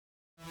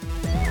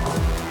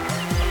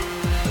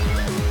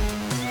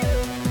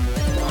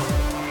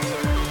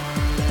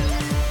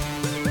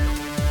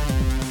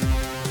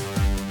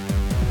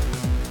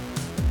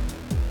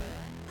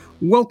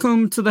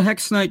Welcome to the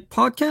Hex Knight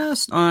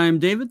podcast. I'm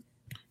David.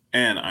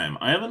 And I'm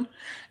Ivan.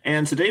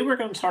 And today we're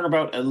going to talk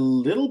about a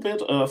little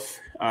bit of,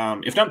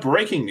 if not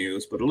breaking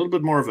news, but a little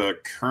bit more of a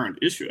current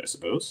issue, I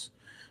suppose.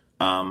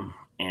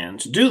 And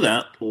to do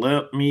that,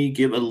 let me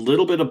give a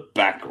little bit of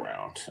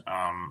background.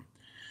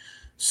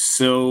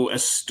 So a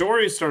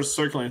story starts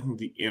circulating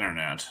the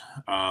internet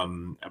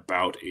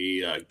about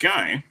a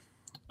guy,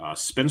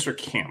 Spencer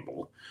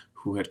Campbell,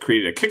 who had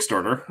created a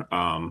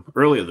Kickstarter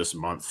earlier this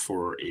month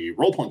for a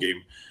role-playing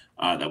game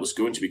that was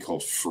going to be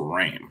called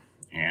Frame.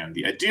 And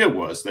the idea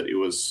was that it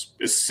was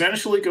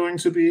essentially going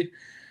to be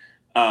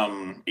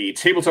a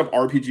tabletop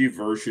RPG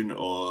version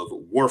of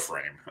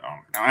Warframe.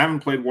 Now, I haven't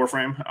played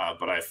Warframe,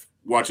 but I've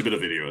watched a bit of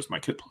videos. My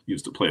kid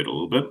used to play it a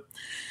little bit.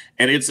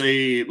 And it's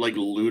a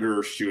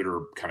looter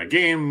shooter kind of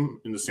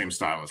game in the same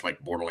style as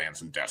like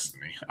Borderlands and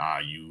Destiny.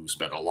 You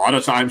spend a lot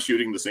of time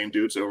shooting the same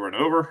dudes over and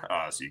over,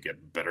 so you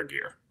get better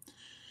gear.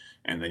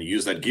 And then you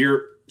use that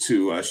gear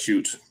to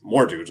shoot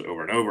more dudes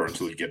over and over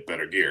until you get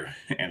better gear.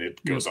 And it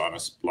goes on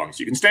as long as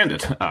you can stand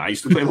it. I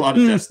used to play a lot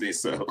of Destiny,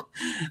 so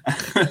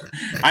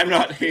I'm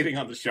not hating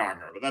on the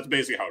genre, but that's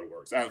basically how it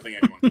works. I don't think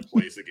anyone who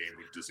plays the game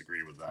would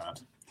disagree with that.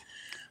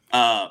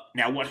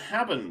 Now, what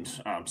happened?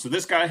 So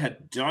this guy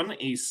had done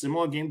a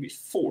similar game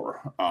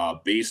before,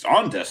 based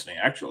on Destiny,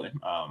 actually.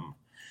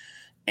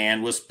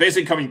 And was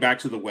basically coming back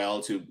to the well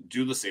to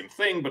do the same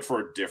thing, but for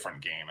a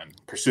different game, and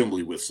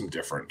presumably with some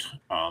different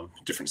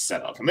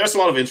setup. And there's a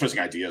lot of interesting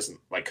ideas,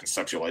 and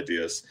conceptual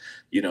ideas,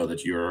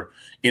 that you're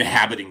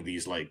inhabiting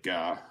these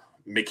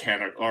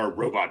mechanic or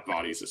robot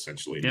bodies,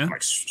 essentially, yeah.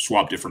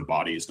 Swap different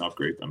bodies and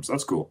upgrade them. So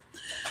that's cool.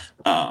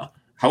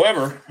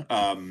 However,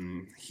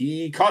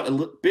 he caught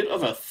a bit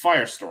of a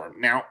firestorm.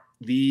 Now,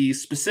 the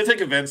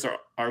specific events are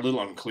a little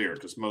unclear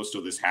because most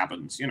of this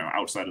happens,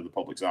 outside of the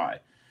public's eye.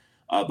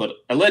 But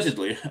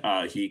allegedly,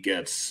 he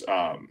gets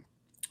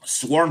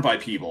sworn by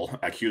people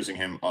accusing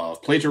him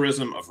of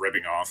plagiarism, of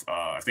ripping off,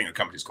 I think the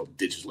company's called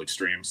Digital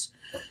Extremes,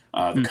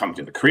 the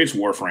company that creates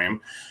Warframe,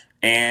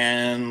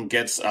 and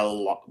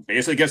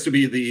basically gets to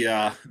be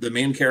the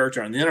main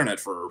character on the internet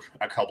for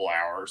a couple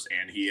hours,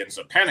 and he ends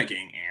up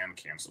panicking and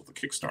cancels the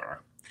Kickstarter.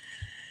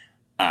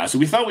 So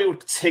we thought we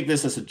would take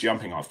this as a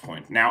jumping off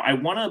point. Now, I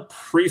want to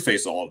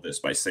preface all of this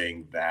by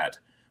saying that,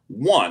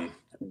 one,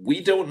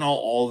 we don't know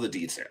all the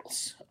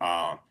details.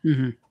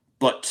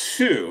 But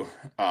two,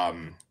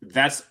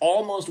 that's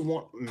almost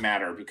won't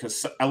matter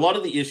because a lot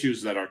of the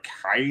issues that are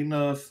kind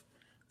of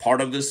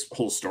part of this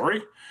whole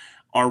story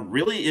are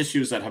really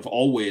issues that have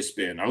always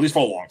been, or at least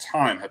for a long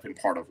time, have been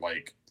part of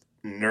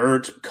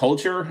nerd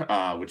culture,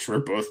 which we're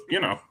both,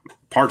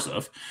 parts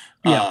of.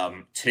 Yeah.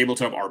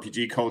 Tabletop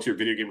RPG culture,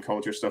 video game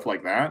culture, stuff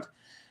like that.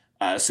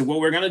 So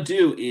what we're going to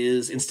do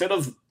is, instead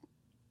of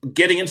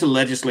getting into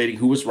legislating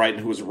who was right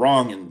and who was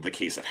wrong in the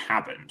case that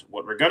happened,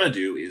 what we're going to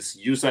do is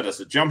use that as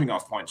a jumping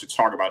off point to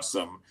talk about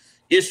some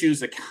issues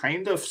that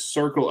kind of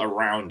circle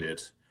around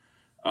it.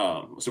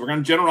 So we're going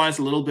to generalize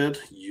a little bit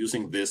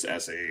using this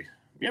as a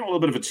little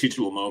bit of a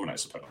teachable moment, I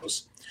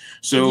suppose.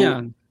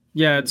 So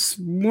yeah, it's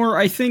more,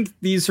 I think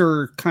these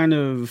are kind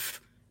of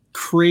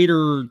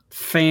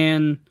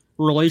creator-fan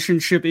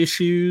relationship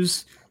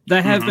issues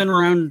that have been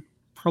around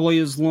probably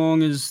as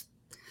long as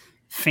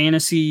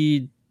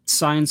fantasy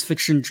science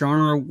fiction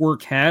genre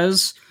work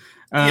has.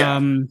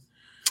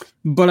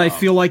 But I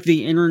feel like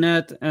the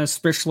internet,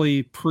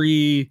 especially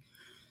pre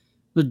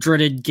the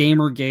dreaded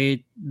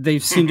Gamergate,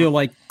 they've seemed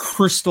to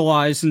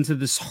crystallize into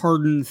this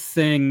hardened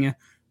thing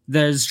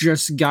that has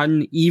just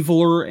gotten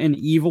eviler and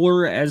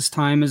eviler as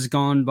time has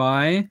gone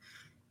by.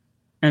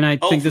 And I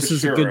think this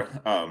is a good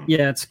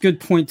it's a good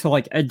point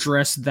to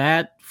address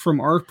that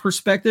from our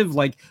perspective.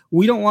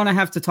 We don't want to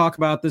have to talk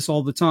about this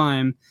all the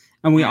time,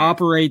 and we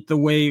operate the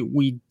way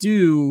we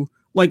do.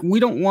 We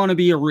don't want to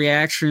be a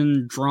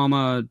reaction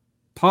drama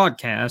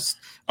podcast,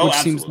 which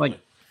seems like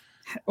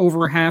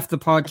over half the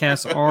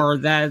podcasts are.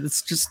 That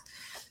it's just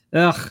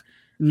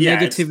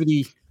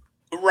negativity.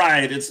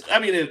 Right. It's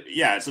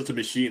just a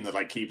machine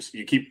that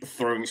you keep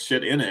throwing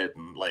shit in it,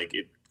 and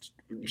it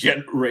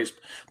generates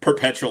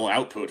perpetual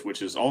output,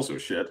 which is also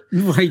shit.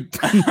 Right.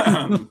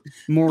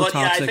 More but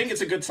toxic. I think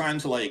it's a good time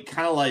to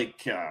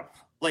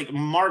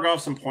mark off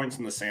some points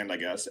in the sand, I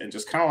guess, and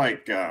just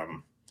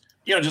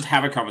just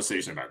have a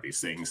conversation about these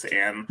things.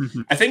 And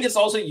I think it's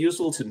also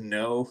useful to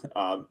know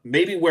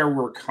maybe where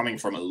we're coming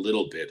from a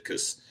little bit,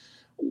 because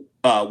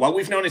while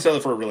we've known each other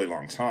for a really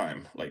long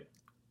time,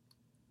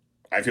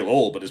 I feel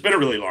old, but it's been a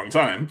really long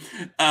time,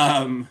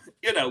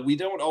 we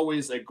don't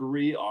always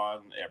agree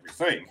on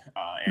everything.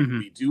 And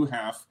we do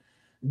have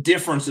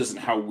differences in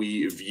how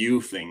we view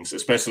things,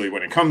 especially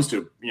when it comes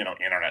to,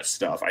 internet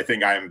stuff. I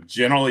think I'm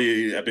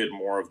generally a bit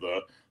more of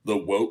the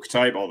woke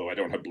type, although I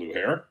don't have blue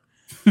hair.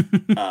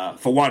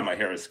 For one, my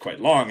hair is quite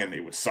long and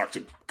it would suck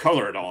to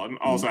color it all. And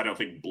also, I don't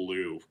think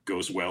blue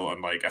goes well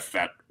on a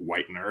fat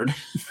white nerd.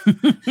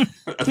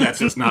 That's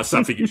just not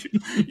something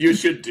you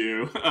should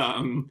do.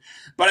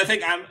 But I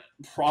think I'm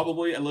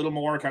probably a little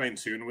more kind of in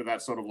tune with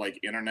that sort of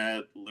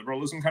internet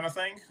liberalism kind of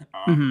thing.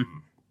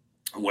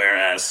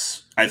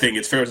 Whereas I think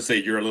it's fair to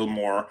say you're a little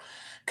more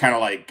kind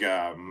of like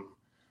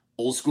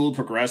old school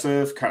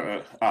progressive,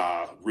 kind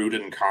of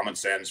rooted in common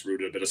sense,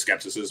 rooted a bit of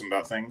skepticism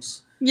about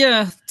things.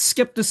 Yeah,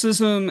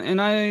 skepticism,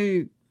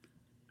 and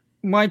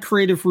my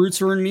creative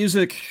roots are in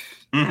music,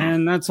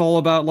 and that's all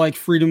about like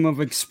freedom of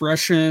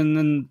expression.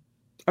 And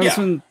I was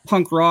in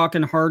punk rock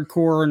and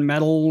hardcore and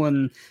metal,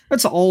 and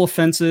that's all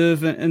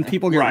offensive, and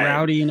people get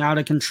rowdy and out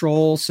of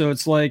control. So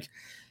it's like,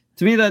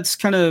 to me, that's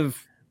kind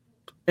of,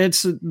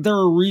 there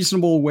are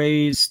reasonable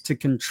ways to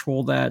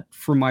control that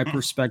from my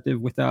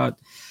perspective without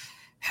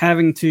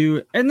having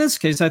to. In this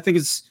case, I think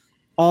it's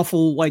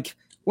awful. Like,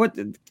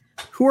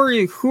 who are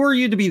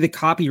you to be the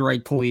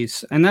copyright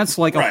police? And that's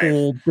like a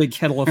whole big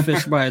kettle of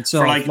fish by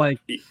itself. For a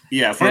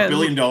 $1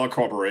 billion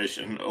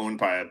corporation owned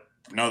by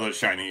another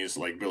Chinese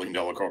 $1 billion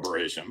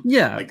corporation.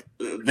 Yeah, like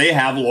they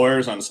have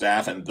lawyers on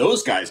staff, and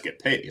those guys get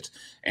paid.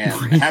 And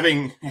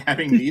having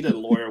needed a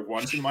lawyer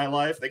once in my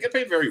life, they get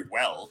paid very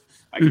well.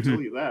 I can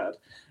tell you that.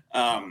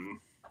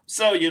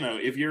 So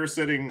if you're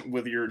sitting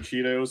with your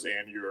Cheetos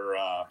and your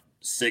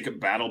sick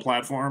battle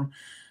platform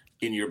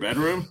in your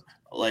bedroom,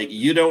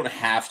 you don't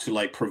have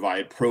to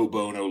provide pro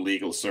bono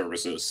legal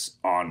services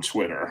on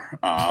Twitter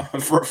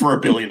for a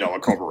 $1 billion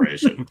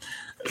corporation.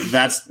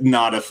 That's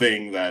not a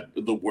thing that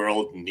the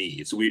world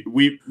needs.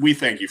 We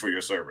thank you for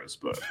your service,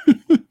 but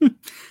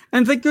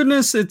and thank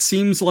goodness it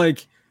seems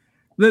like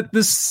that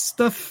this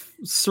stuff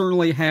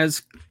certainly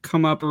has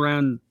come up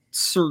around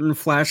certain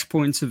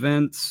Flashpoints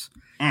events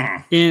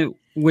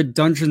with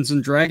Dungeons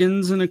and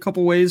Dragons in a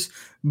couple ways,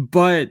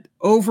 but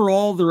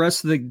overall the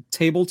rest of the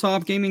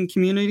tabletop gaming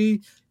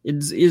community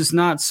is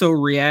not so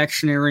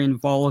reactionary and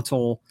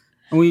volatile,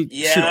 and we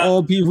should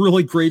all be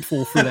really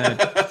grateful for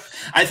that.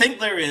 I think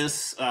there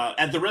is,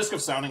 at the risk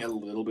of sounding a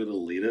little bit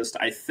elitist,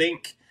 I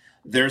think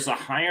there's a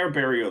higher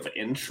barrier of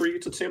entry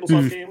to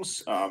tabletop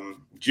games.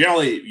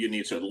 Generally, you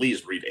need to at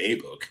least read a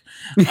book,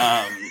 and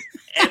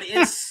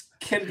it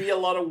can be a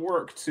lot of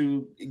work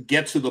to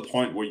get to the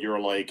point where you're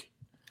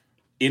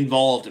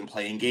involved in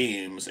playing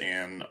games,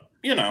 and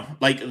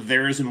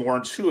there is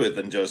more to it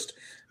than just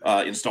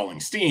installing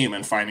Steam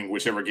and finding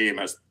whichever game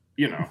has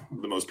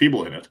the most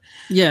people in it.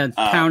 Yeah,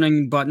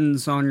 pounding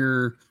buttons on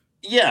your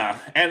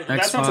and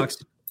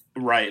Xbox.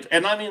 Right.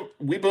 And I mean,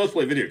 we both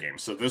play video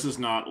games, so this is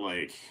not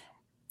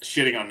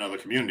shitting on another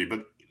community,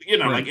 but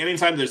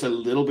anytime there's a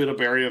little bit of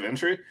barrier of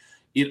entry,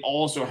 it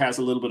also has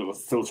a little bit of a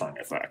filtering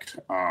effect.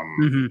 Have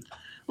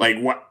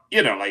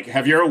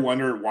you ever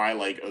wondered why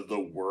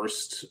the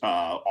worst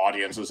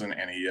audiences in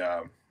any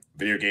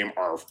video game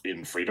are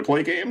in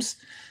free-to-play games?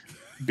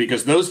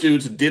 Because those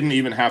dudes didn't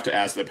even have to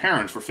ask their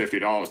parents for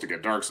 $50 to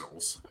get Dark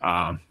Souls.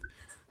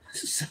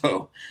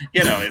 So,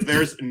 if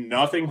there's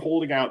nothing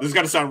holding out, this is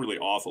going to sound really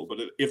awful, but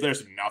if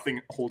there's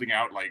nothing holding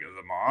out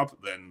the mob,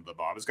 then the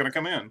mob is going to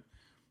come in.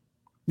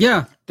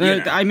 Yeah.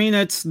 I mean,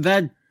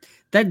 that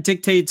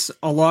dictates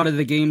a lot of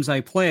the games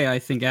I play, I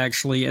think,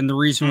 actually. And the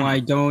reason why I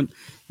don't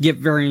get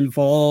very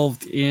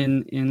involved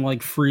in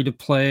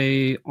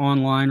free-to-play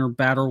online or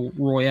battle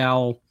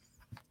royale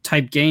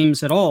type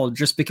games at all,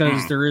 just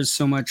because there is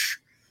so much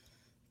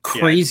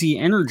crazy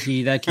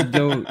energy that could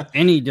go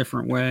any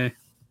different way.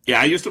 Yeah,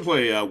 I used to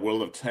play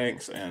World of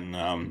Tanks,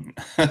 and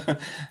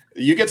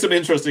you get some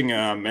interesting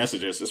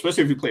messages,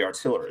 especially if you play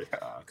artillery,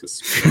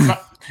 because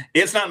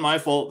it's not my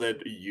fault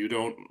that you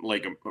don't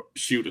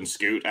shoot and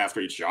scoot after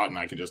each shot, and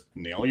I can just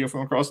nail you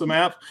from across the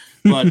map.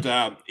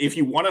 But if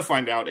you want to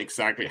find out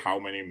exactly how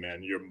many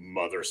men your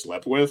mother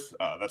slept with,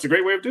 that's a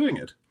great way of doing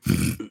it.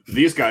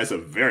 These guys are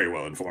very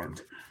well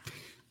informed.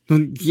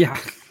 Yeah.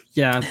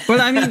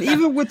 But I mean,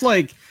 even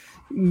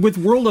with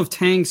World of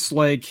Tanks,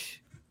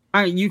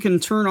 you can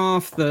turn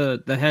off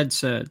the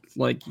headset.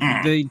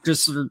 They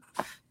just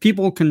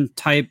people can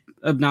type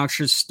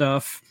obnoxious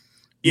stuff.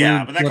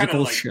 Yeah, but that kind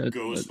of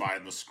goes by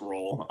the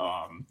scroll.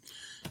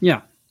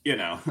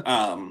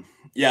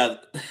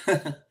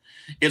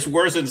 It's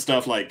worse than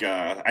stuff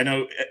I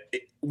know.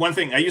 One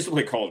thing, I used to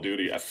play Call of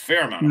Duty a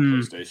fair amount on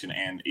PlayStation,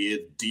 and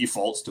it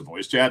defaults to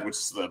voice chat, which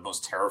is the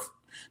most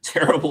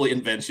terrible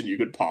invention you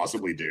could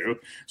possibly do.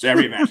 So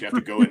every match you have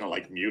to go in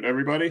and mute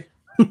everybody.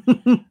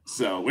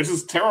 So, which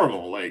is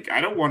terrible.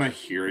 I don't want to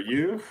hear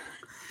you.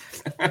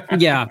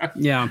 Yeah.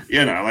 No,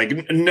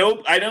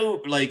 I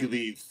know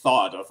the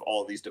thought of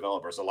all these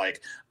developers are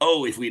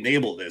oh, if we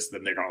enable this,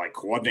 then they're gonna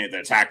coordinate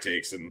their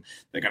tactics and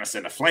they're gonna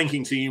send a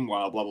flanking team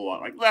while blah blah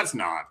blah. That's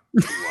not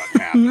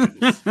what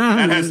happens.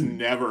 That has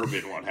never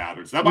been what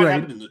happens. That might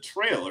happen in the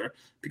trailer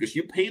because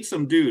you paid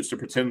some dudes to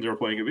pretend they're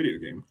playing a video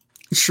game.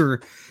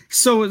 Sure.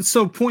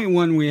 So point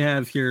one we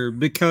have here,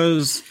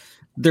 because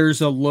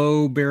there's a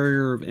low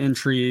barrier of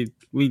entry,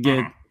 we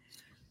get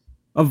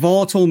a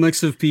volatile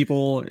mix of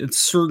people. It's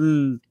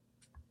certain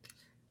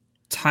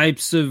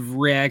types of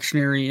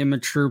reactionary,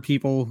 immature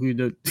people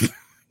who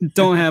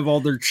don't have all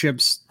their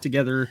chips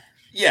together.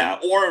 Yeah,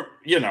 or,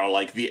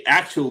 the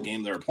actual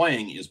game they're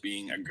playing is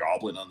being a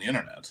goblin on the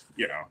internet.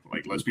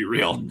 Let's be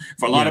real.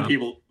 For a lot of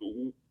people,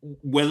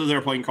 whether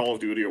they're playing Call of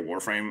Duty or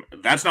Warframe,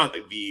 that's not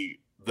the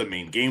the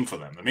main game for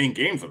them. The main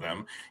game for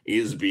them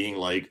is being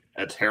like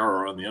a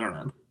terror on the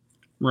internet.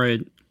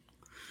 Right.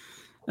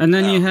 And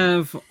then you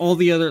have all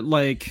the other,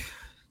 like,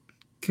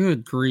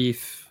 good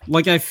grief.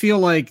 Like, I feel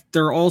like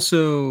there are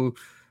also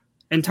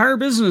entire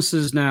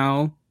businesses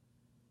now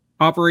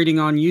operating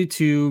on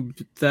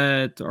YouTube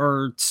that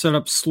are set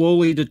up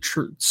solely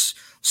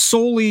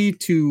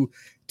to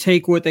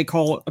take what they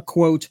call a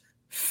quote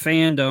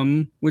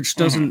fandom, which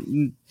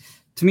doesn't,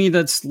 to me,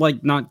 that's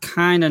like not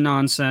kind of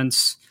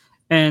nonsense,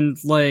 and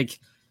like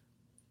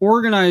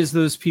organize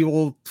those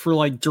people for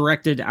like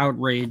directed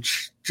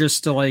outrage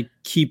just to like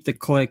keep the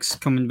clicks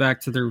coming back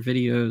to their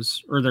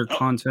videos or their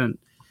content.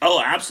 Oh,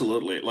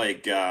 absolutely.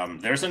 Like,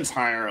 there's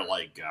entire,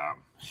 like,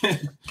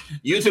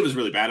 YouTube is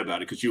really bad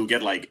about it because you'll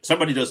get, like,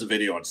 somebody does a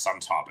video on some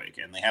topic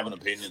and they have an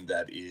opinion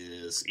that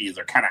is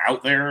either kind of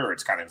out there or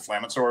it's kind of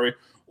inflammatory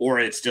or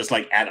it's just,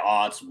 like, at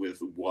odds with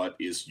what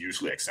is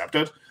usually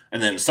accepted.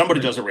 And then somebody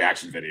does a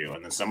reaction video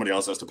and then somebody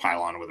else has to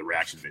pile on with a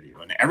reaction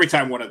video. And every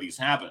time one of these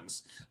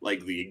happens,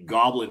 like, the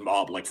goblin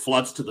mob, like,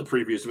 floods to the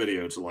previous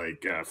video to,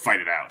 like,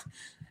 fight it out.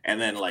 And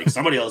then, like,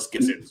 somebody else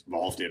gets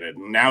involved in it.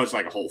 And now it's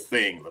like a whole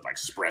thing that, like,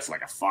 spreads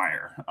like a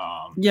fire.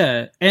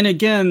 Yeah. And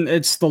again,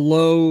 it's the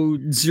low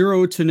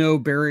 0 to no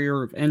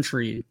barrier of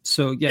entry.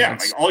 So, yeah.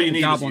 Like, all you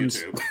need goblins.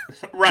 is YouTube.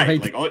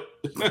 Right. Like, all,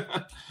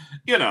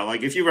 you know,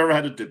 like, if you've ever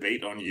had a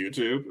debate on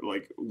YouTube,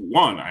 like,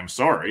 one, I'm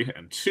sorry.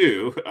 And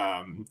two,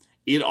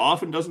 it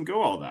often doesn't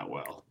go all that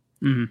well.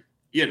 Mm-hmm.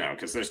 You know,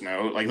 because there's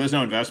no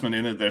investment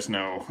in it. There's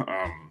no,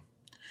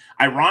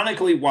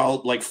 ironically,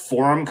 while, like,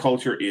 forum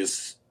culture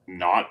is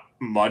not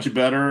much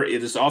better,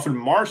 it is often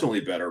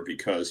marginally better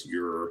because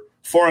your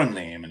forum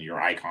name and your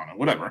icon and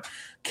whatever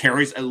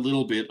carries a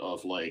little bit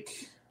of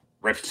like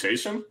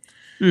reputation.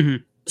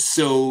 Mm-hmm.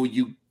 So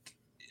you,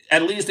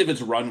 at least if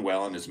it's run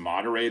well and is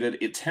moderated,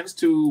 it tends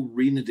to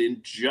rein it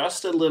in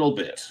just a little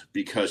bit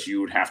because you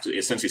would have to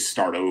essentially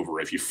start over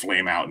if you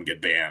flame out and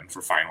get banned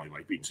for finally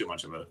like being too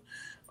much of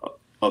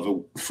a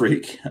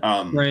freak.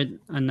 Right,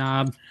 a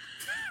knob.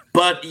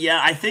 But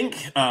yeah, I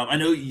think I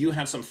know you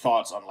have some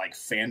thoughts on like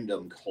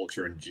fandom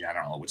culture in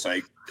general, which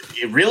like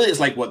it really is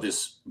like what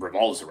this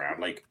revolves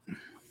around. Like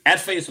at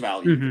face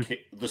value,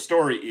 the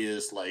story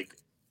is like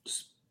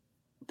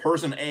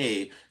person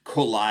A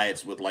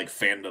collides with like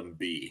fandom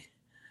B,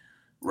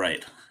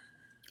 right?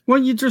 Well,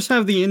 you just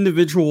have the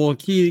individual.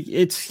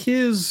 It's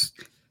his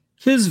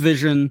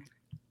vision,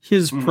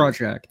 his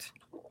project.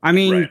 I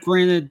mean,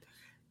 granted,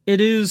 it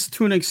is,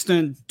 to an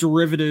extent,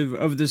 derivative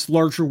of this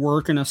larger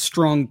work and a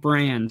strong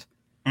brand.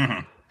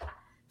 Mm-hmm.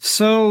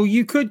 So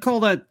you could call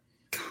that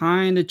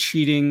kind of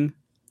cheating.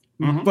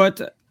 Mm-hmm.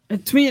 But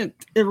to me,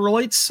 it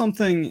relates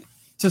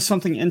to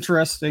something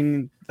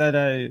interesting that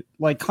I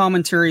like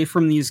commentary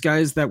from these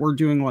guys that were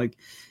doing like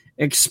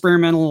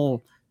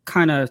experimental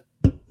kind of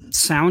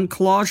sound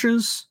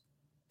collages,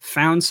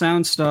 found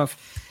sound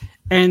stuff.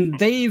 And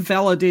they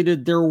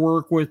validated their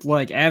work with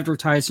like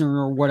advertising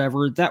or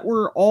whatever that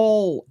we're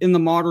all in the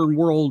modern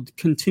world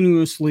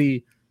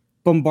continuously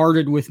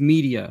bombarded with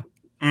media.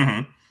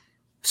 Mm-hmm.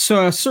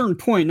 So at a certain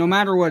point, no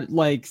matter what,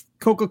 like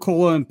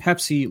Coca-Cola and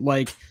Pepsi,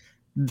 like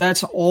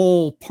that's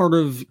all part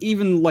of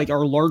even like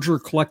our larger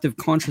collective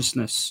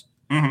consciousness.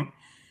 Mm-hmm.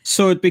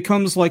 So it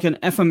becomes like an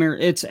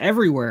ephemeral, it's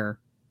everywhere.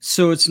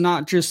 So it's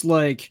not just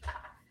like,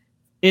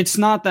 it's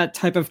not that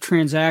type of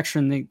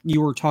transaction that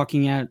you were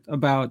talking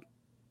about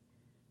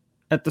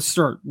at the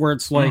start, where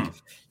it's like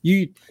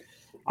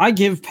I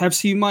give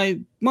Pepsi my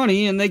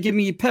money and they give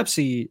me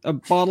Pepsi, a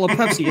bottle of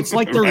Pepsi. It's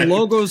like their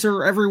logos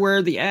are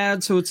everywhere, the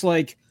ads. So it's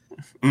like,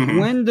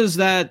 when does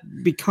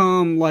that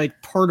become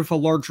like part of a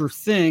larger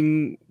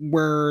thing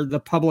where the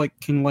public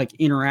can like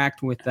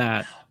interact with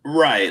that?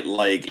 Right.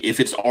 Like if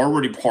it's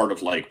already part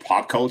of like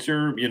pop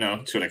culture, you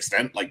know, to an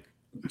extent, like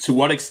to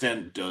what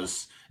extent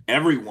does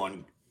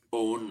everyone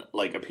own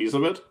like a piece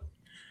of it?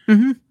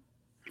 Mm-hmm.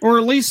 Or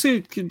at least,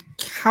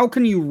 how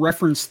can you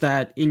reference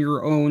that in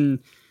your own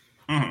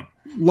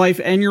life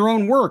and your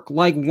own work?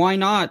 Like, why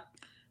not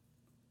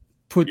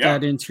put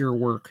that into your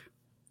work?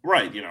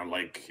 Right. You know,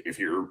 like if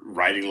you're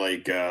writing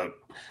like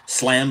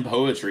slam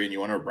poetry and you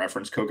want to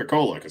reference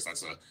Coca-Cola, because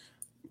that's a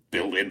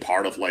built-in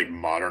part of like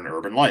modern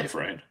urban life,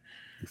 right?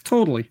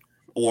 Totally.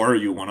 Or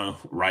you want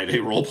to write a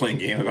role-playing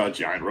game about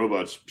giant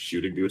robots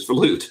shooting dudes for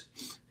loot.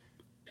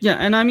 Yeah,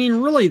 and I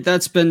mean, really,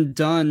 that's been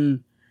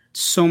done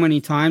so many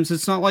times.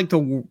 It's not like the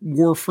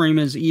Warframe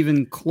is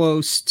even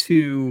close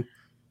to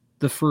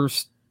the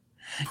first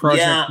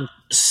project. Yeah,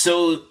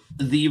 so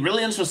the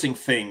really interesting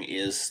thing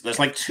is there's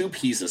like two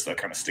pieces that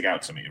kind of stick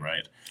out to me,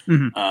 right?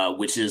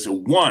 Which is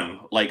one,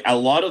 like a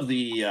lot of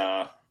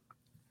the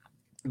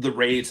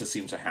raids that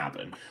seemed to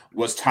happen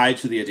was tied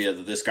to the idea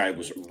that this guy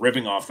was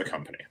ripping off the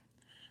company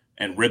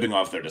and ripping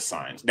off their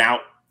designs. Now,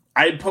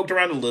 I poked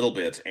around a little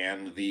bit,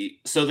 and the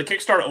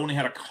Kickstarter only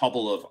had a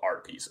couple of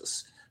art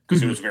pieces.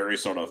 Because it was very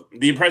sort of,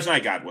 the impression I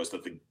got was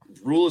that the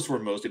rules were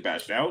mostly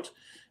bashed out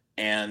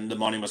and the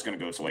money was going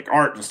to go to like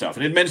art and stuff.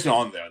 And it mentioned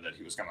on there that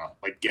he was going to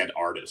like get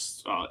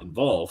artists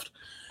involved.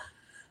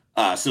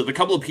 So the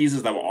couple of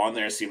pieces that were on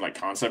there seemed like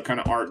concept kind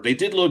of art. They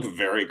did look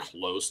very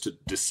close to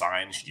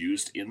designs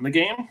used in the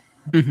game.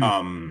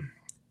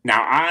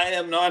 Now, I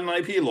am not an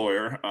IP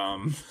lawyer,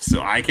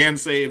 so I can't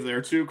say if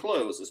they're too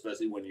close,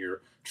 especially when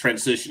you're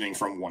transitioning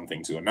from one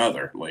thing to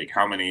another. Like,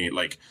 how many,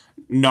 like,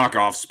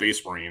 knockoff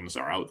Space Marines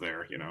are out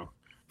there, you know?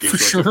 For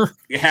sure.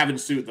 You haven't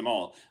sued them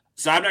all.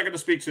 So I'm not going to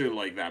speak to,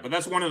 like, that. But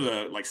that's one of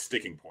the, like,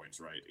 sticking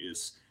points, right?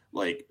 Is,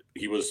 like,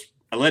 he was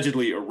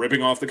allegedly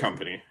ripping off the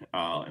company,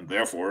 and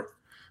therefore,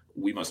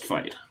 we must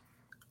fight.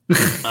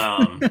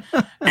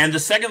 And the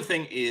second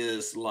thing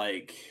is,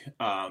 like...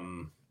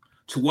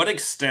 to what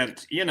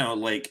extent, you know,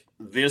 like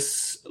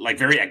this, like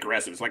very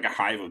aggressive. It's like a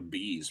hive of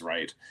bees,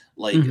 right?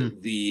 Like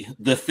the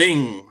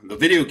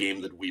video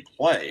game that we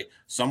play,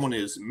 someone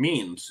is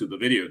mean to the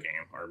video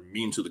game or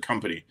mean to the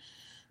company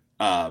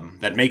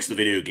that makes the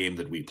video game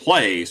that we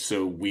play.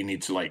 So we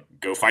need to like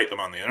go fight them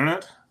on the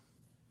internet.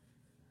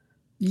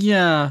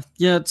 Yeah,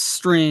 it's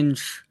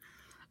strange.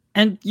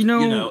 And you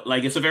know,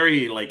 like it's a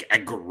very like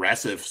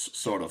aggressive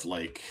sort of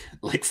like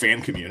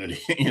fan community,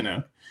 you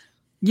know?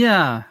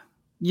 Yeah.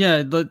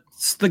 Yeah,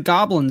 it's the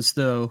goblins,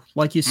 though,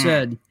 like you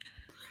said.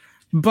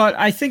 But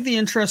I think the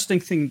interesting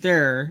thing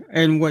there,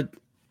 and what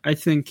I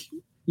think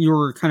you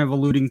were kind of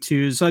alluding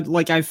to, is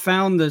I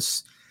found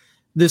this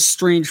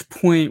strange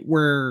point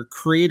where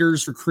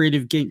creators or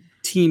creative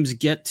teams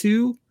get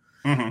to,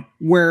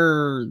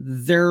 where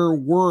their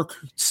work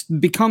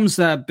becomes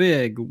that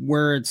big,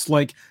 where it's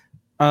like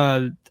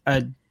a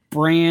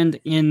brand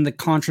in the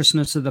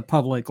consciousness of the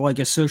public, like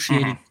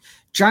associated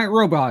giant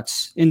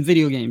robots in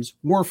video games,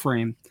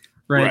 Warframe.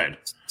 Right.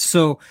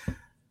 So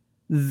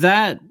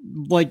that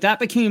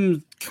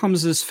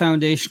becomes this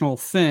foundational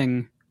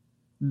thing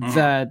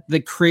that the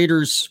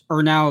creators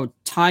are now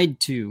tied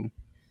to,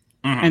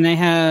 and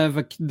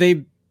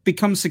they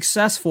become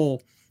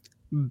successful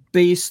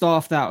based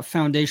off that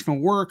foundational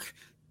work.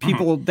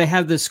 People, they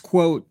have this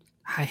quote.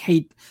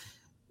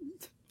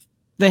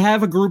 They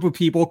have a group of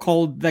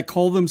people that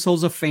call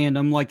themselves a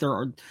fandom, like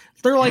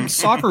they're like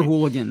soccer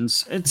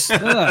hooligans. It's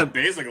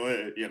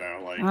basically, you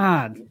know, like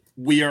God.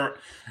 We are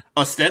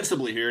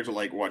ostensibly here to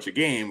like watch a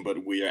game,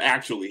 but we are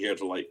actually here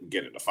to like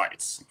get into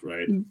fights,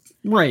 right?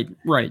 Right.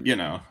 You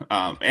know,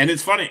 and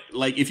it's funny,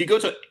 like if you go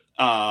to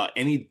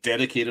any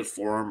dedicated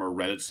forum or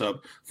Reddit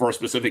sub for a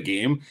specific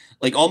game,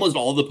 like almost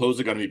all the posts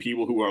are going to be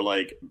people who are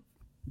like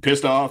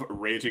pissed off,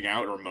 raging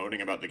out, or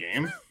moaning about the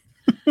game.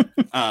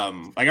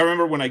 Like I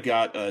remember when I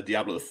got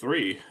Diablo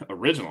 3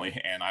 originally,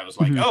 and I was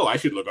like, oh, I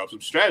should look up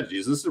some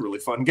strategies. This is a really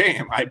fun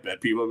game. I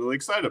bet people are really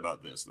excited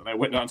about this. Then I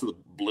went down to the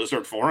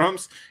Blizzard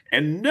forums,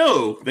 and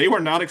no, they were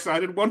not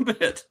excited one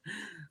bit.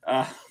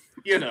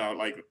 You know,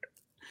 like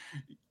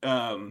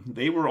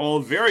they were all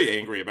very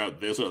angry about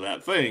this or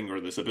that thing, or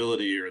this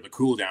ability, or the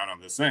cooldown on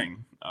this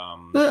thing.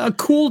 A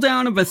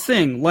cooldown of a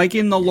thing, like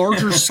in the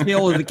larger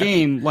scale of the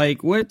game,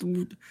 like what...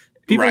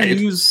 People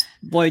use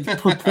like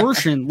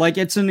proportion, like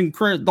it's an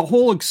incredible. The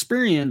whole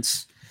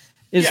experience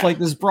is like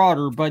this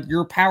broader, but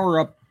your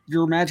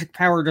magic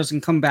power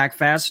doesn't come back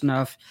fast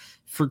enough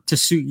to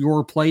suit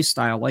your play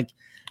style. Like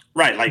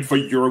for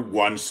your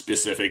one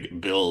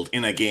specific build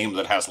in a game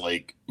that has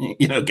like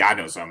God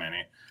knows how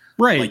many.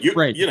 Right, like you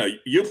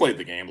played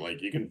the game,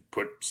 like you can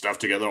put stuff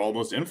together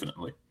almost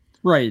infinitely.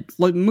 Right,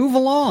 like move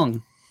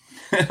along.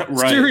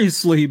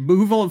 Seriously,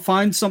 move on.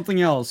 Find something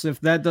else if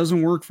that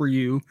doesn't work for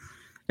you.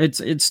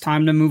 It's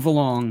time to move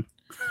along.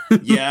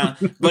 Yeah,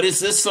 but it's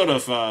this sort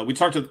of we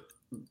talked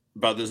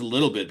about this a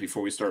little bit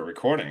before we started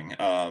recording.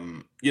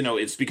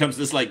 It becomes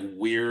this like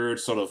weird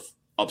sort of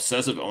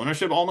obsessive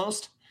ownership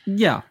almost.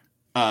 Yeah.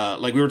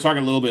 Like we were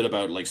talking a little bit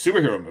about like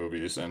superhero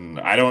movies, and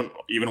I don't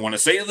even want to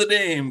say the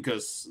name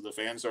because the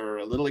fans are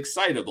a little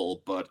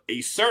excitable, but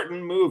a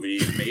certain movie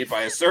made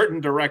by a certain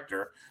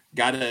director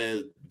got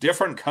a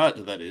different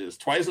cut that is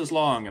twice as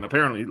long and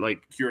apparently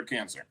like cured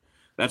cancer.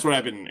 That's what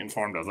I've been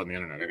informed of on the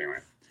internet anyway.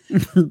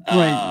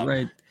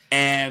 Right.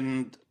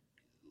 And,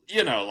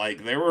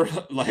 like there were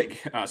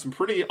like some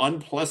pretty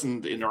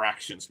unpleasant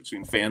interactions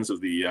between fans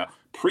of the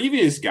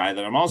previous guy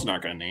that I'm also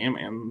not going to name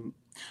and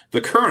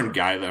the current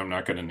guy that I'm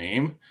not going to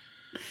name.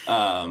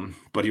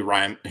 But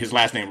his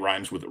last name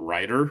rhymes with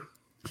Ryder.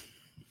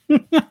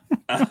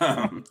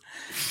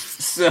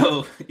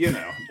 So,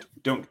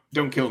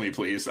 don't kill me,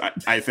 please.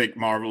 I think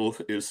Marvel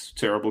is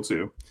terrible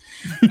too.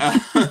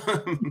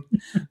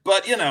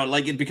 But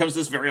like it becomes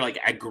this very like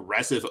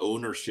aggressive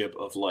ownership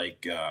of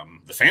like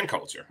the fan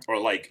culture or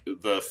like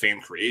the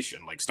fan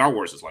creation. Like Star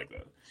Wars is like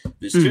that.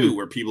 There's too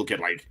where people get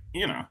like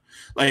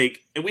like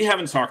we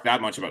haven't talked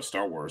that much about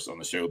Star Wars on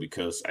the show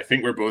because I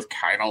think we're both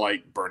kind of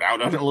like burnt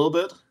out on it a little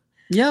bit.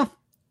 Yeah.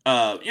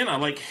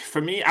 Like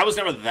for me, I was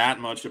never that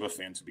much of a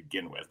fan to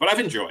begin with, but I've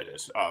enjoyed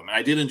it. And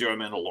I did enjoy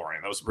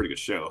Mandalorian. That was a pretty good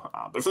show.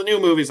 But for the new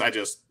movies, I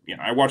just,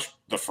 I watched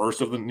the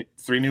first of the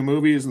 3 new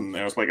movies and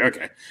I was like,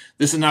 okay,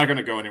 this is not going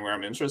to go anywhere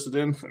I'm interested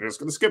in. I'm just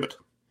going to skip it.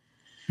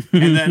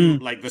 And then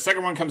like the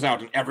second one comes out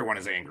and everyone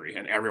is angry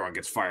and everyone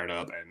gets fired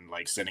up and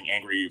like sending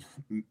angry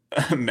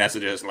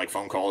messages and like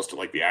phone calls to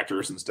like the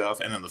actors and stuff.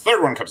 And then the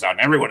third one comes out and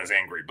everyone is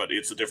angry, but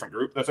it's a different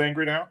group that's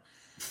angry now.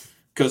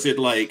 Because it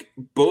like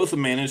both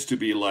managed to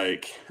be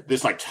like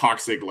this like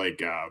toxic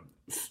like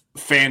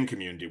fan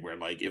community where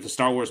like if a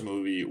Star Wars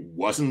movie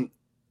wasn't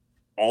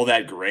all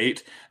that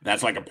great,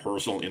 that's like a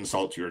personal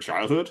insult to your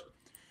childhood.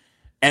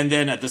 And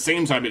then at the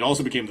same time, it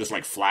also became this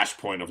like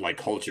flashpoint of like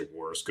culture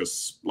wars.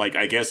 Because like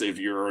I guess if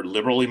you're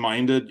liberally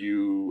minded,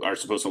 you are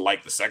supposed to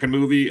like the second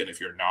movie, and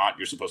if you're not,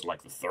 you're supposed to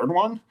like the third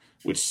one,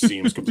 which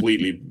seems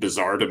completely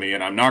bizarre to me.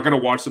 And I'm not going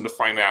to watch them to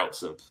find out.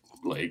 So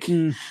like,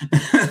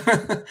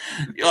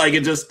 like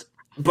it just,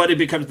 but it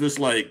becomes this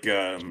like,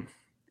 you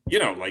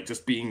know, like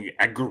just being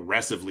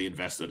aggressively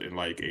invested in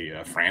like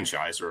a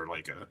franchise or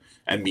like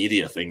a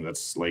media thing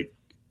that's like,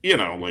 you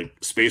know, like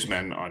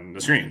spacemen on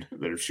the screen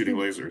that are shooting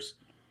lasers.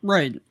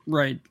 Right.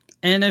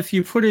 And if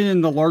you put it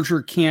in the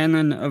larger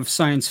canon of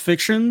science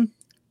fiction,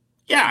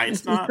 yeah,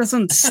 it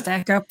doesn't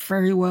stack up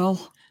very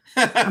well.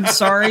 I'm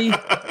sorry.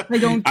 I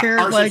don't care.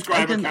 Our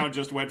subscriber count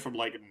just went from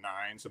like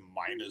 9 to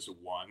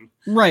 -1.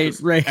 Right.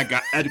 A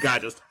guy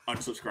just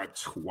unsubscribed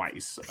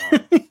twice.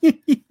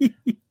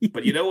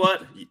 But you know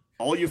what?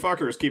 All you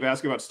fuckers keep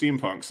asking about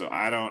steampunk, so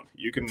I don't.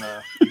 You can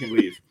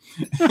leave.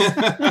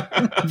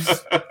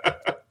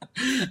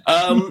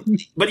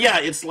 But yeah,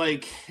 it's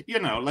like, you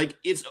know, like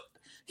it's.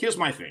 Here's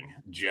my thing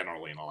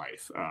generally in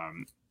life.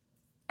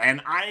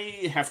 And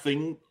I have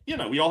things, you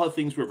know, we all have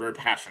things we're very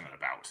passionate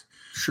about.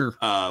 Sure.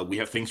 We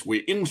have things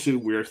we're into.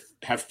 We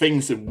have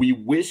things that we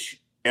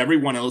wish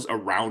everyone else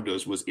around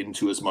us was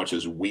into as much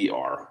as we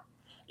are.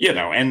 You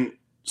know, and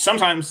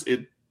sometimes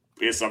it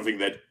is something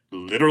that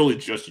literally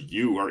just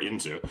you are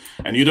into.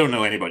 And you don't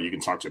know anybody you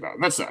can talk to about.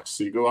 And that sucks.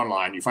 So you go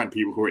online, you find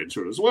people who are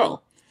into it as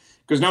well.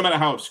 Because no matter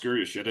how obscure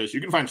your shit is, you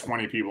can find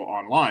 20 people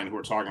online who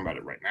are talking about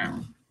it right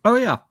now. Oh,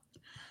 yeah.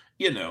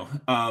 You know,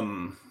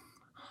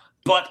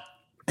 but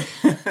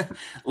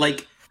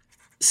like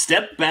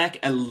step back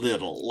a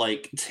little,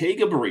 like take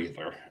a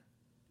breather.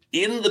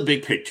 In the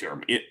big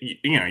picture,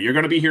 you know, you're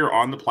going to be here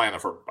on the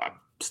planet for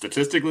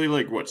statistically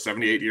like what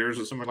 78 years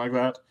or something like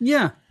that.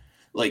 Yeah,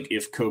 like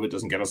if COVID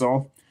doesn't get us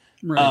all.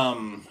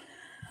 Right.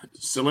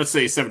 So let's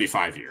say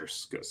 75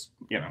 years, because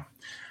you know,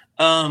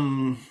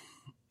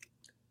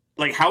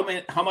 like how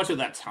much of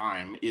that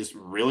time is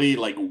really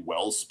like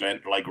well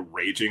spent like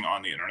raging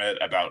on the internet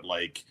about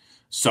like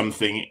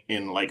something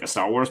in like a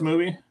Star Wars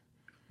movie?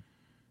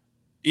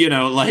 You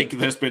know, like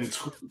there's been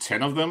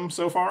 10 of them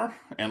so far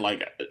and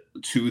like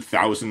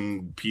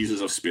 2,000 pieces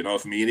of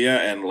spin-off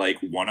media and like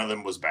one of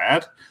them was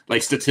bad.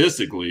 Like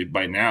statistically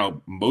by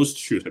now most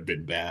should have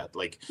been bad.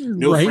 Like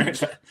no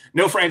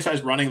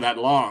franchise running that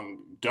long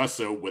does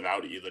so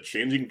without either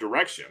changing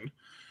direction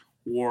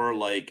or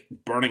like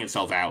burning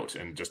itself out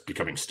and just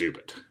becoming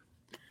stupid.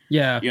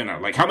 Yeah. You know,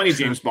 like how many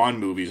James Bond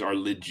movies are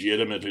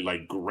legitimately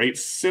like great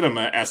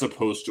cinema as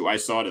opposed to I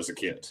saw it as a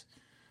kid?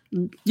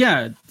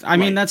 Yeah. I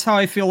mean, that's how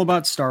I feel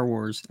about Star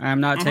Wars.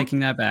 I'm not taking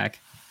that back.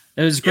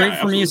 It was great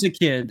for me as a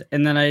kid.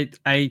 And then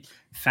I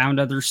found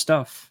other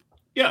stuff.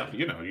 Yeah.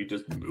 You know, you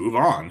just move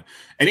on.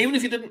 And even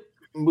if you didn't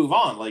move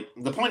on, like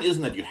the point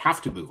isn't that you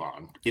have to move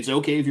on. It's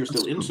okay if you're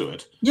still into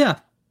it. Yeah.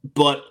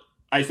 But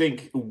I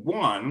think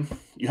one,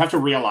 you have to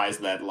realize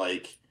that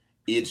like,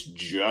 it's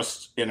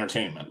just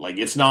entertainment. Like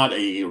it's not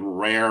a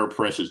rare,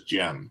 precious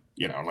gem.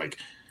 You know, like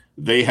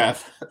they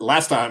have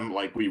last time,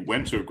 like we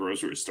went to a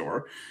grocery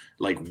store,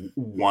 like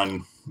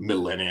 1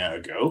 millennia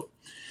ago.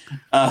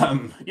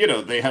 You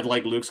know, they had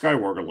like Luke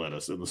Skywalker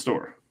lettuce in the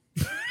store.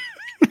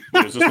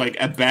 It was just like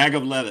a bag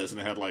of lettuce,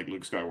 and it had like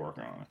Luke Skywalker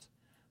on it.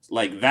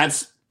 Like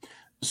that's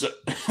so.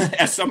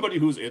 As somebody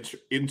who's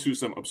into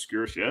some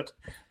obscure shit,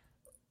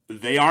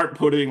 they aren't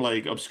putting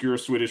like obscure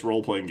Swedish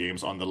role playing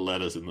games on the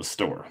lettuce in the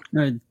store.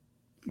 Right.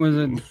 Was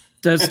it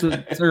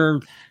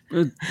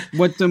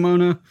what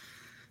Demona?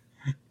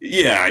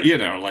 Yeah, you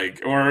know,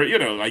 like, or you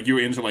know, like you're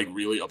into like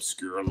really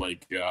obscure,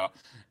 like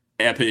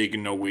epic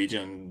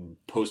Norwegian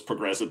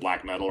post-progressive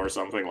black metal or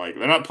something. Like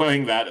they're not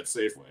playing that at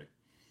Safeway.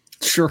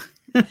 Sure.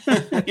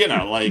 You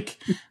know,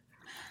 like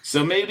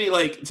so maybe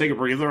like take a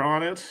breather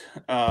on it,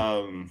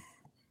 and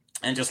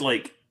just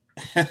like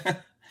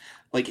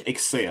like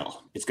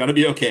exhale. It's gonna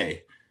be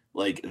okay.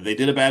 Like they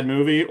did a bad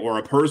movie or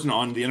a person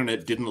on the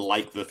internet didn't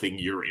like the thing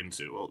you're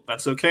into. Well,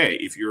 that's okay.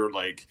 If you're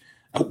like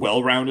a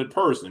well-rounded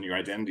person, your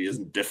identity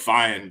isn't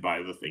defined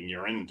by the thing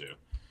you're into.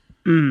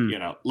 You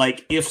know,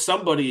 like if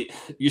somebody,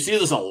 you see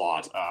this a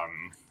lot.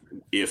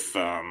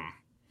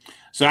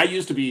 So I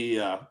used to be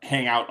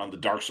hang out on the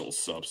Dark Souls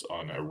subs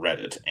on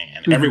Reddit,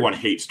 and everyone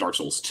hates Dark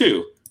Souls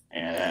 2.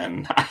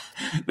 And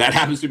that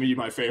happens to be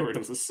my favorite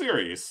of the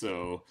series.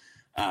 So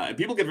and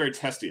people get very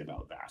testy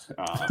about that.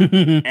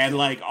 And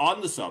like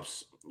on the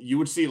subs, you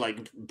would see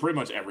like pretty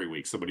much every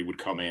week somebody would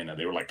come in and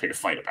they would like pick a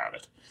fight about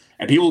it.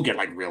 And people get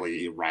like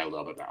really riled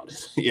up about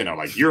it. You know,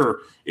 like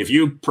if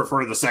you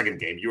prefer the second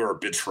game, you are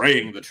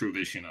betraying the true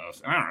vision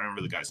of, I don't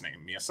remember the guy's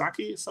name,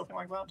 Miyazaki, something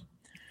like that.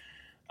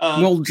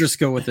 We'll just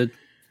go with it.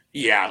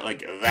 Yeah,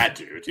 like that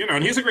dude,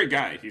 and he's a great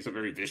guy. He's a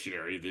very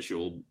visionary,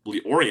 visually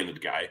oriented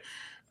guy.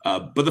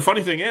 But the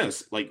funny thing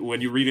is, like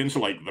when you read into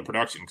like the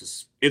production,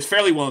 because it's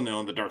fairly well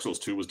known that Dark Souls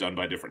 2 was done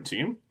by a different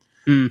team,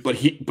 but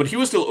he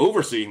was still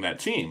overseeing that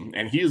team,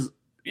 and he's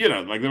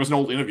like there was an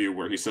old interview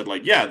where he said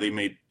like, yeah, they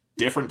made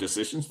different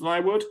decisions than I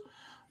would,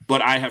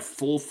 but I have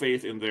full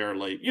faith in their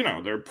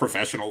they're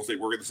professionals, they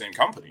work at the same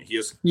company. He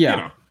is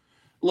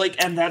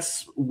and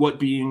that's what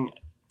being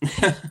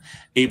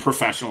a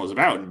professional is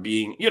about,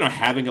 being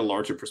having a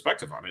larger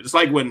perspective on it. It's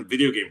like when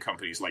video game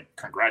companies like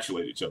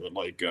congratulate each other,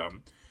 like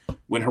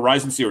when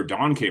Horizon Zero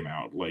Dawn came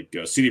out, like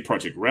CD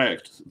Projekt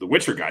Red, the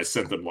Witcher guys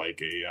sent them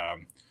like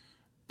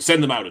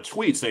send them out a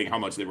tweet saying how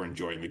much they were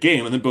enjoying the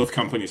game, and then both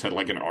companies had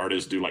like an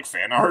artist do like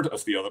fan art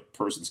of the other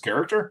person's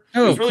character. It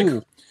was really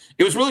cool.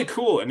 It was really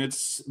cool, and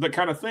it's the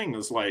kind of thing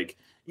is like,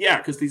 yeah,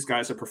 because these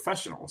guys are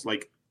professionals.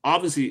 Like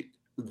obviously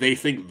they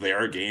think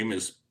their game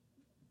is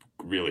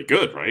really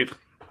good, right?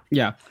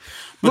 Yeah.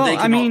 But well,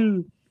 I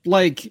mean,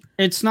 like,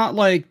 it's not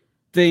like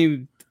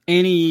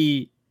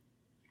any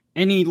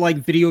like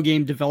video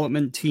game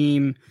development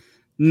team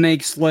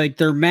makes like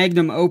their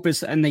magnum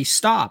opus and they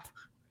stop.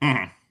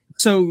 Mm-hmm.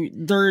 So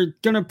they're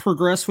going to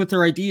progress with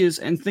their ideas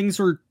and things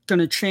are going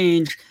to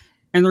change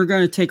and they're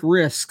going to take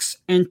risks.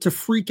 And to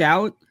freak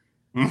out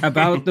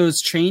about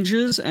those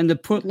changes and to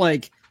put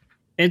like,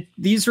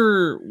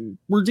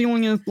 we're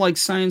dealing with like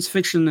science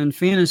fiction and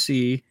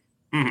fantasy.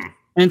 Mm-hmm.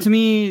 And to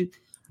me,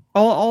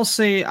 I'll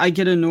say I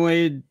get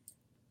annoyed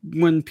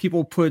when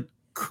people put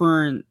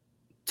current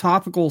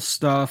topical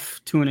stuff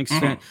to an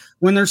extent.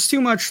 When there's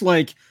too much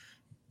like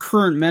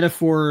current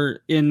metaphor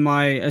in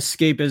my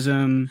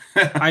escapism,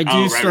 I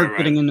do start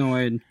getting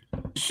annoyed.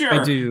 Sure.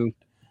 I do.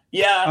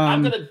 Yeah,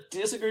 I'm going to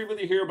disagree with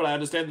you here, but I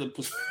understand the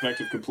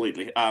perspective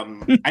completely.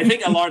 I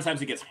think a lot of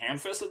times it gets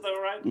ham-fisted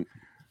though, right?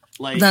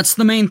 Like that's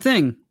the main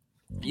thing.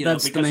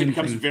 Because it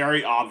becomes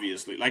very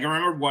obviously. Like I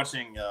remember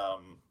watching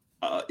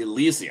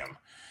Elysium.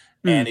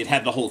 And it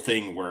had the whole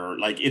thing where,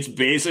 like, it's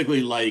basically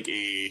like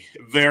a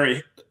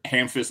very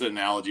ham-fisted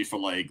analogy for,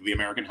 like, the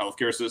American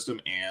healthcare system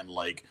and,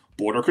 like,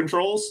 border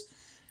controls.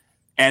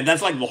 And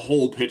that's, like, the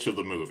whole pitch of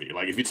the movie.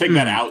 Like, if you take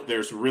that out,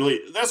 that's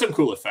some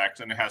cool effects.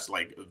 And it has,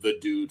 like, the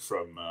dude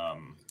from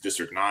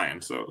District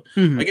 9. So,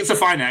 like, it's a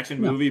fine action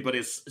movie, but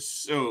it's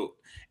so...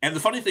 And the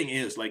funny thing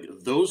is, like,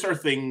 those are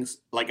things...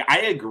 Like,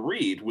 I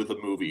agreed with the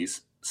movie's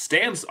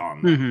stance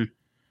on them.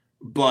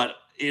 But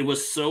it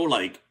was so,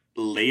 like...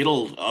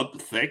 ladled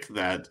up thick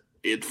that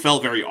it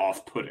felt very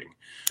off-putting.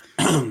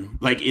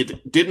 Like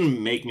it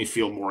didn't make me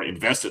feel more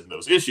invested in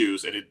those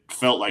issues, and it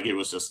felt like it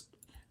was just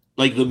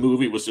like the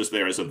movie was just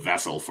there as a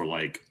vessel for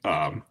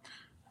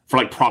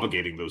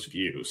propagating those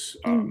views.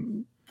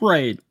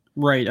 Right.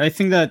 I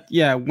think that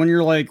when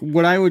you're like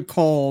what I would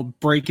call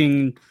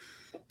breaking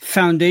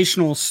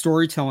foundational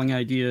storytelling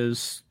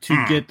ideas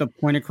to get the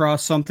point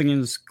across, something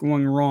is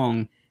going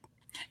wrong.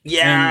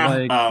 Yeah,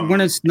 and like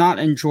when it's not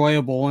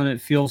enjoyable and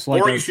it feels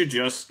like, or you should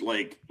just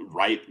like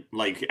write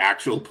like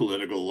actual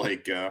political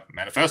like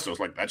manifestos.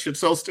 Like that shit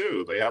sells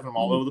too. They have them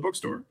all over the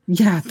bookstore.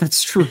 Yeah,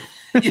 that's true.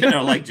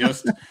 Like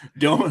just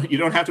you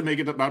don't have to make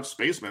it about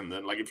spacemen.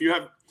 Then like if you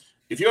have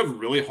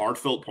really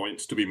heartfelt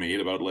points to be made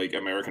about like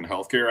American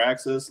healthcare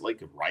access,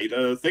 like write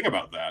a thing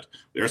about that.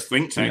 There's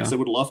think tanks that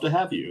would love to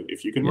have you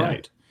if you can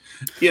write.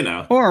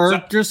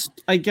 Or just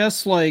I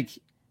guess like.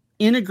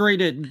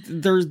 Integrated,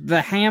 there's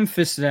the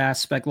ham-fisted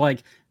aspect,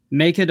 like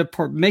make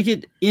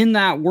it in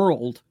that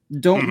world.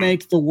 Don't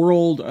make the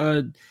world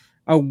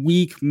a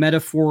weak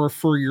metaphor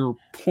for your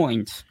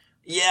point.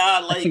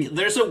 Yeah, like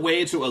there's a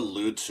way to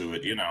allude to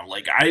it,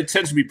 like I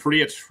tend to be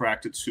pretty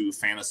attracted to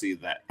fantasy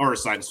or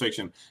science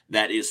fiction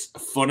that is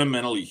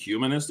fundamentally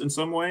humanist in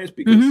some ways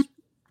because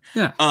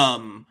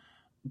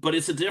but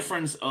it's a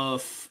difference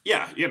of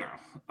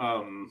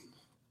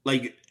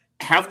like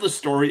have the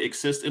story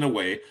exist in a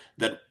way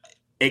that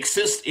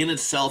exists in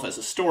itself as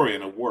a story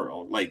in a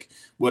world, like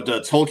what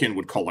Tolkien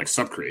would call like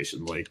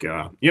subcreation. Like,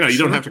 you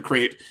don't have to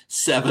create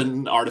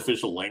 7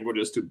 artificial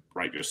languages to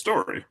write your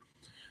story,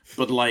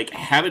 but like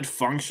have it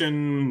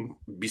function,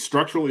 be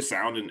structurally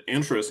sound and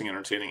interesting,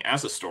 entertaining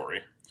as a story.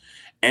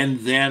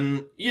 And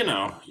then,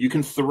 you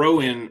can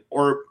throw in,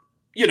 or,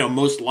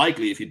 most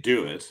likely if you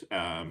do it,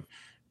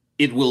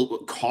 it will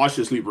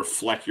cautiously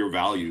reflect your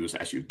values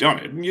as you've done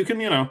it. And you can,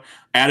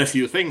 add a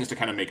few things to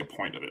kind of make a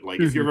point of it.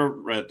 Like if you ever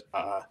read,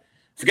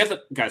 forget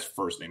the guy's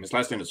first name. His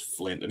last name is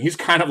Flint, and he's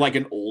kind of like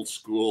an old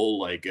school,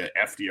 like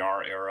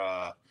FDR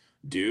era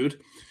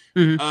dude.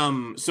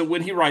 So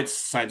when he writes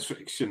science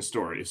fiction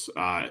stories,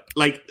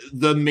 like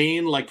the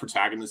main like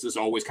protagonist is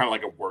always kind of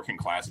like a working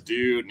class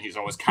dude, and he's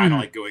always kind of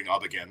like going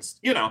up against,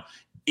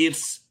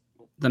 it's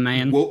the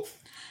man. Well,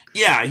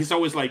 yeah, he's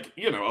always like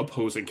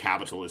opposing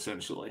capital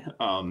essentially,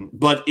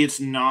 but it's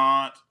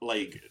not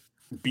like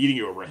beating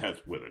you over the head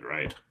with it,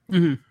 right?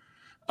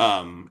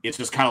 It's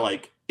just kind of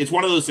like. It's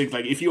one of those things,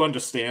 like, if you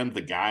understand the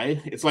guy,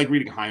 it's like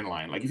reading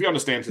Heinlein. Like, if you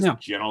understand his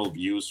general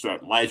views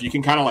throughout life, you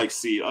can kind of, like,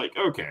 see, like,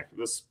 okay,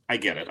 I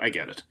get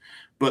it.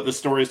 But the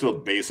story still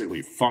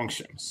basically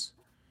functions.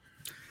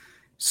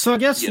 So I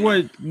guess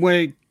what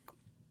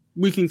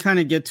we can kind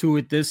of get to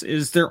with this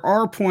is there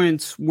are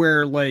points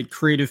where like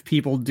creative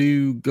people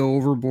do go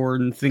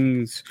overboard and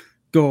things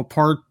go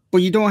apart,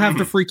 but you don't have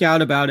to freak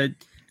out about it.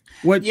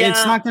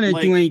 It's not going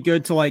to do any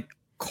good to like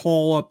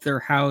call up their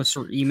house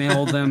or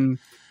email them.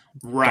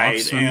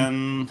 Right.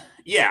 And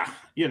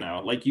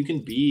like you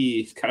can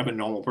be kind of a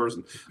normal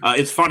person.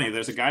 It's funny.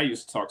 There's a guy I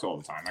used to talk to all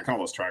the time. I kind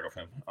of lost track of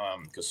him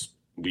because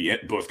we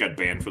both got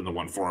banned from the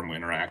one forum we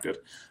interacted.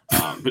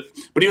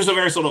 But he was a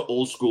very sort of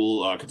old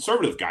school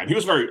conservative guy. And he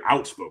was very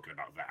outspoken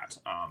about that.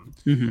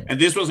 And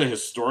this was a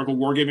historical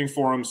wargaming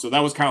forum. So that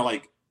was kind of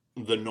like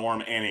the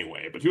norm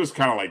anyway. But he was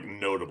kind of like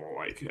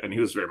notable. And he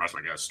was very much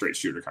like a straight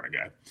shooter kind of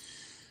guy.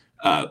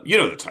 You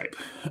know the type.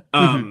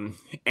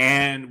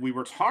 And we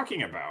were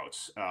talking about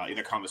in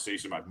a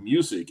conversation about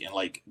music and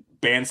like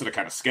bands that are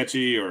kind of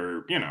sketchy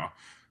or,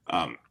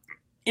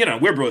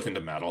 we're both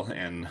into metal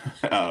and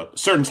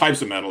certain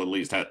types of metal, at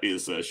least,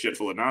 is shit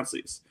full of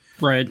Nazis.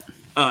 Right.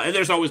 And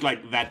there's always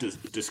like that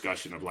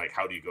discussion of like,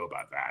 how do you go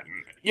about that?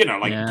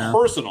 And,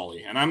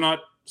 personally, and I'm not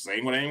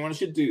saying what anyone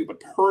should do, but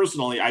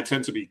personally, I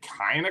tend to be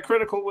kind of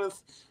critical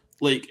with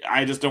like,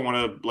 I just don't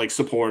want to like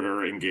support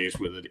or engage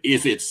with it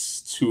if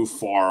it's too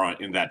far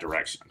in that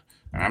direction.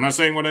 And I'm not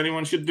saying what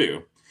anyone should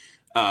do.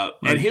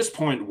 And his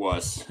point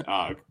was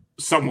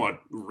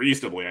somewhat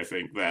reasonably, I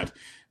think, that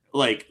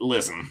like,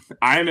 listen,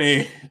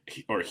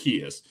 he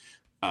is,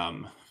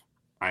 I'm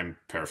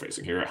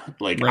paraphrasing here.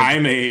 Like, right.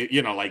 I'm a,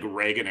 like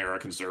Reagan era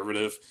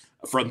conservative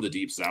from the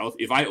Deep South.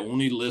 If I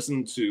only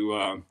listened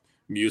to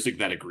music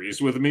that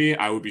agrees with me,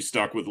 I would be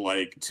stuck with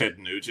like Ted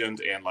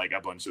Nugent and like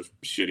a bunch of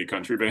shitty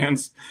country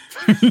bands.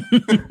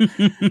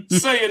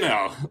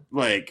 So,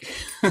 like,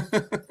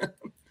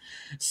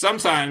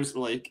 sometimes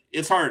like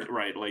it's hard,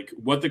 right? Like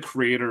what the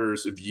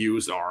creator's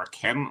views are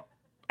can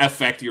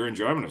affect your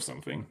enjoyment of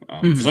something.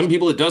 For some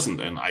people it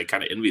doesn't, and I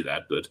kind of envy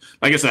that. But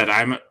like I said,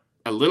 I'm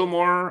a little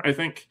more, I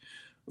think,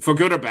 for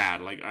good or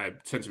bad, like I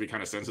tend to be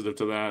kind of sensitive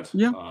to that.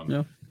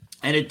 Yeah.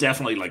 And it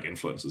definitely like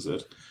influences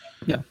it.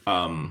 Yeah.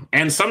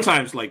 And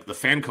sometimes like the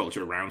fan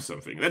culture around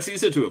something, that's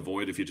easier to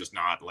avoid if you're just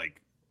not like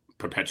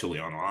perpetually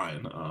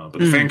online. But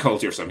the fan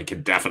culture of something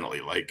can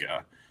definitely like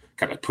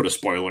kind of put a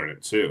spoiler in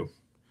it too.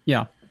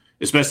 Yeah.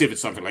 Especially if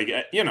it's something like,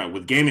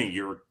 with gaming,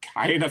 you're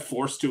kind of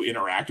forced to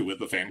interact with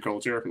the fan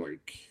culture,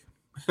 like,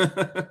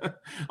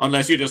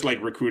 unless you're just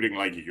like recruiting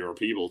like your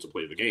people to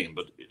play the game.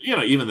 But,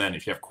 even then,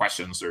 if you have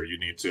questions or you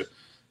need to,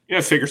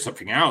 figure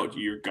something out,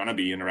 you're going to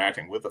be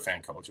interacting with the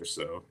fan culture.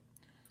 So,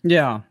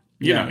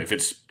 if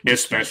it's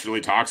especially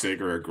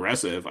toxic or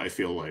aggressive, I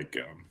feel like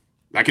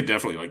that could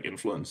definitely like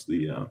influence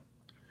the.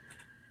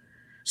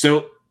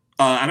 So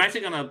I'm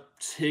actually going to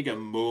take a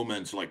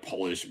moment to like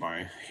polish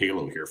my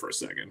Halo here for a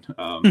second.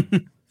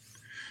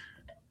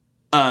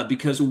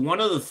 Because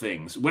one of the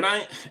things, when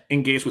I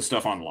engage with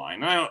stuff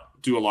online, I don't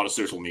do a lot of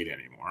social media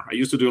anymore. I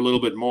used to do a little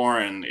bit more,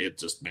 and it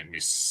just made me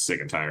sick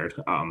and tired.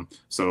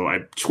 So I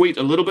tweet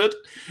a little bit,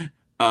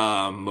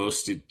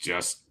 mostly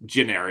just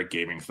generic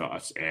gaming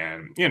thoughts.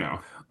 And,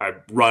 I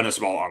run a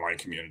small online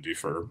community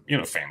for,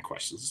 fan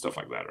questions and stuff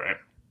like that, right?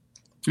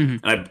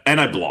 And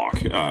I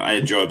blog. I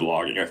enjoy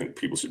blogging. I think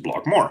people should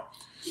blog more.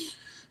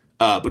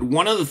 But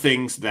one of the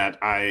things that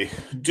I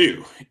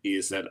do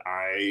is that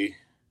I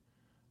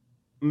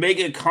make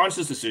a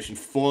conscious decision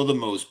for the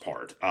most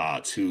part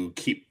to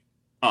keep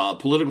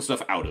political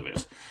stuff out of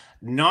it.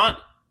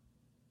 Not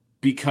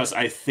because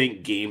I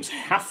think games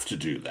have to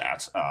do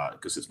that,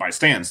 because it's my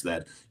stance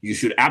that you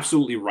should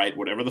absolutely write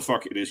whatever the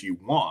fuck it is you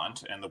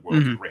want, and the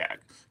world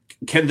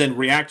can then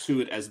react to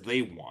it as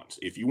they want.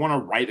 If you want to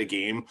write a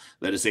game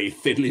that is a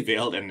thinly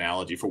veiled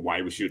analogy for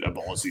why we should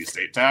abolish the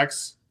estate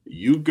tax,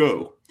 you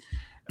go.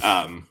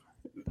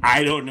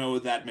 I don't know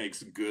if that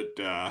makes good,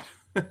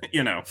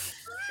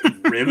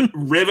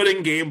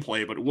 riveting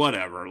gameplay, but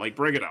whatever. Like,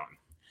 bring it on.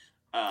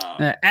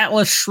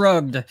 Atlas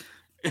shrugged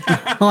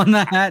on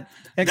that.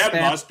 That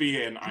must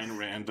be an Ayn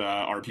Rand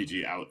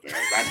RPG out there.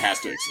 That has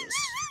to exist.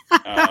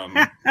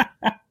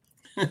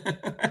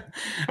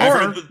 I've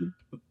heard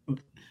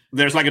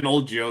there's like an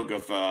old joke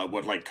of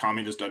what like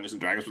communist Dungeons and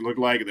Dragons would look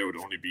like. There would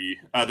only be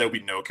there would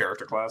be no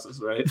character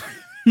classes, right?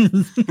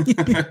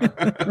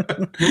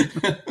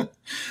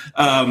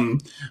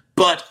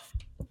 But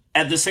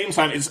at the same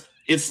time,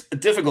 it's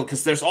difficult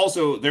because there's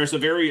a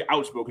very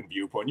outspoken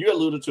viewpoint. You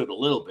alluded to it a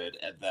little bit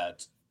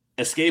that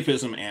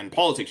escapism and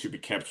politics should be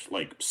kept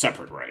like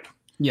separate, right?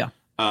 Yeah.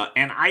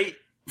 And I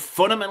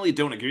fundamentally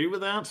don't agree with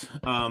that.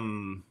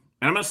 And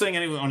I'm not saying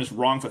anyone is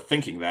wrong for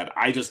thinking that.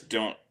 I just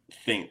don't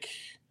think.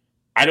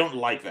 I don't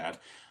like that.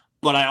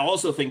 But I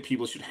also think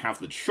people should have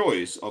the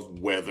choice of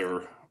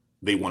whether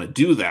they want to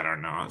do that or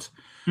not.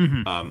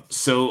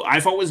 So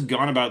I've always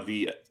gone about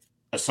the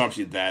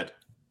assumption that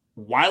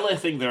while I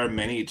think there are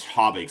many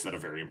topics that are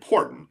very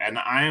important, and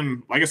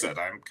I'm, like I said,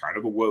 I'm kind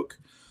of a woke.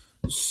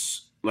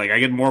 Like, I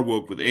get more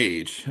woke with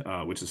age,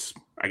 which is,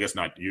 I guess,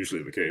 not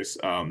usually the case.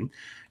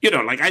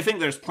 Like, I think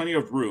there's plenty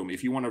of room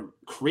if you want to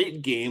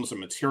create games or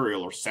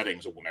material or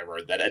settings or whatever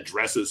that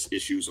addresses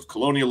issues of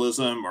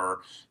colonialism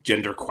or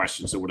gender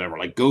questions or whatever.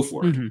 Like, go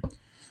for it.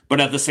 But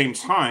at the same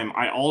time,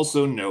 I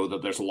also know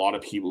that there's a lot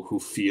of people who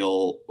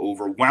feel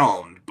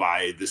overwhelmed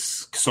by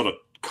this sort of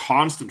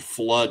constant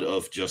flood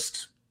of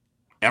just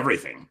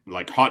everything,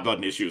 like hot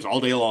button issues all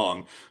day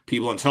long,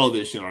 people on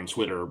television, on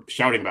Twitter,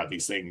 shouting about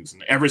these things.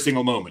 And every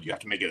single moment, you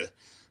have to make a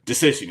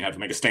decision. You have to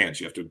make a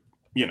stance. You have to,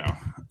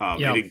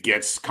 and it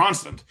gets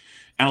constant.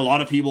 And a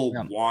lot of people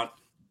want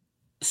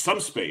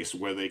some space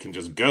where they can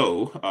just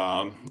go.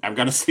 I'm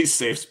gonna say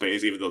safe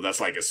space, even though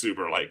that's like a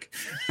super like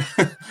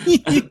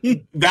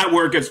that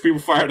word gets people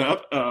fired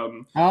up.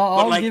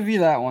 I'll give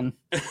you that one.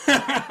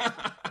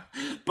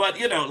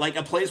 But like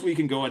a place where you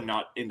can go and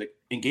not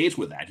engage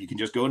with that. You can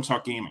just go and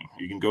talk gaming.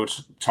 You can go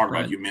talk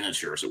about your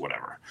miniatures or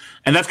whatever.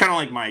 And that's kind of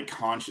like my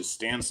conscious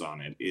stance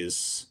on it.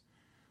 Is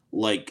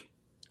like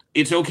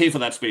it's okay for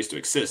that space to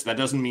exist. That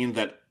doesn't mean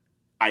that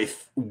I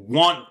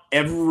want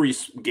every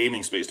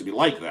gaming space to be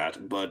like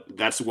that, but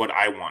that's what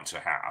I want to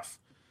have.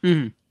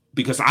 Mm-hmm.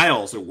 Because I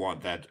also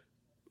want that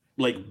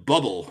like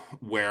bubble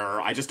where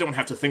I just don't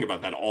have to think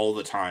about that all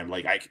the time.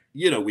 Like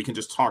we can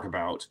just talk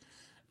about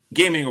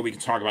gaming, or we can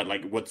talk about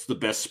like what's the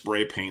best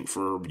spray paint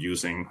for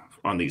using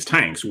on these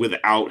tanks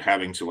without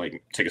having to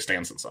like take a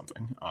stance on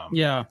something.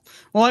 Well,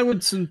 I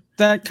would say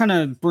that kind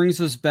of brings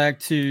us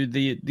back to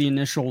the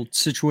initial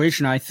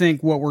situation. I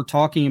think what we're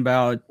talking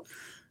about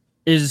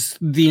is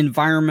the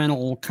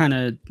environmental kind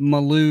of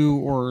milieu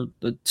or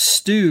the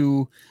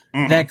stew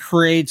that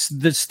creates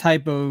this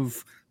type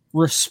of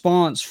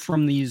response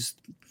from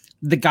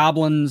the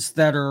goblins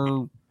that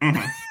are.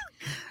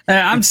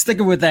 I'm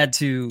sticking with that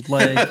too.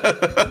 Like,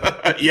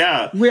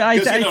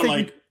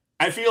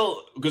 I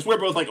feel because we're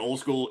both like old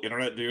school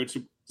internet dudes.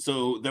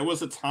 So there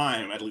was a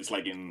time, at least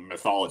like in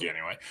mythology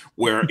anyway,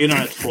 where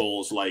internet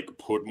trolls like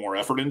put more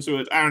effort into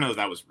it. I don't know if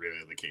that was really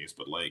the case,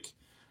 but like.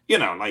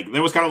 Like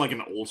there was kind of like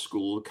an old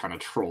school kind of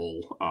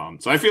troll.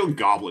 So I feel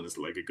goblin is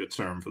like a good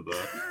term for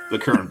the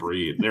current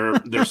breed.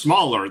 They're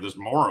smaller. There's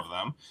more of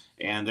them,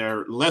 and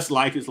they're less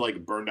likely to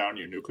like burn down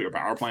your nuclear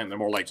power plant. They're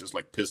more like just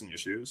like piss in your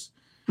shoes.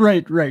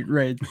 Right.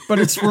 But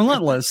it's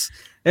relentless.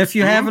 If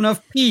you have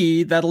enough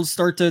pee, that'll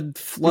start to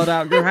flood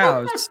out your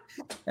house,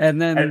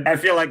 and then I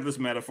feel like this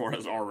metaphor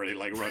has already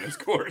like run its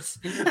course.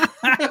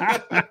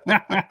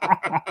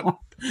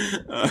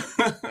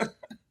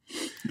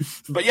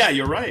 But yeah,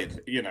 you're right,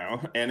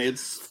 and it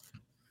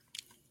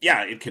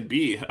could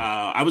be.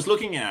 I was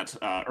looking at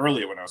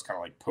earlier when I was kind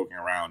of like poking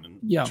around and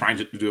trying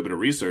to do a bit of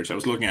research. I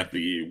was looking at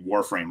the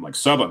Warframe like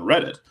sub on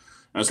Reddit.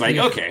 I was like,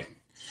 okay,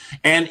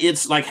 and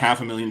it's like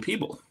 500,000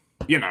 people,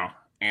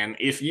 and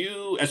if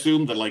you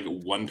assume that like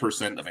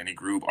 1% of any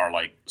group are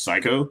like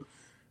psycho,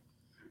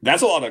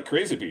 that's a lot of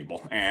crazy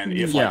people. And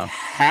if like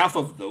half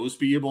of those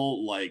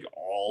people like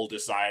all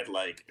decide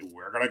like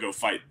we're gonna go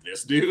fight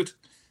this dude.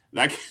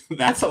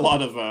 That's a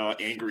lot of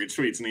angry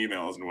tweets and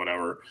emails and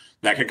whatever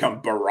that can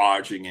come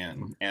barraging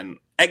in. And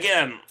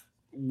again,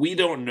 we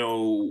don't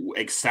know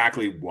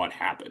exactly what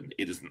happened.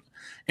 It isn't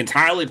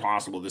entirely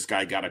possible this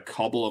guy got a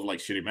couple of like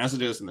shitty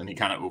messages and then he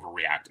kind of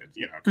overreacted.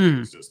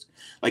 It's just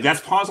like that's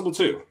possible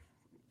too.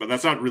 But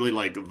that's not really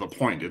like the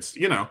point. It's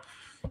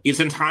it's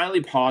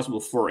entirely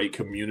possible for a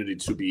community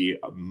to be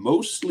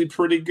mostly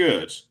pretty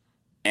good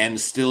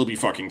and still be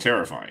fucking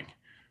terrifying.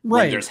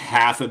 Right. When there's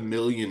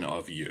 500,000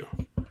 of you.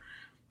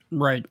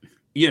 Right.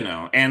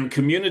 And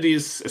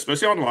communities,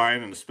 especially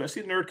online and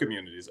especially nerd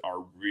communities,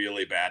 are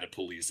really bad at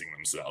policing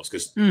themselves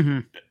because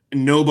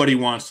nobody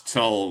wants to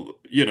tell,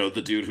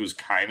 the dude who's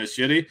kind of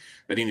shitty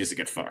that he needs to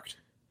get fucked.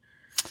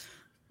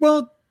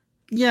 Well,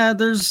 yeah,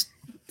 that's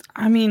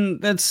a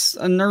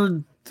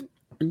nerd.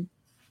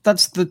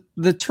 That's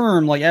the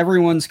term. Like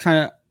everyone's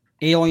kind of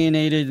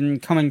alienated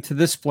and coming to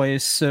this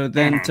place. So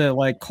then to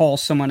like call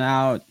someone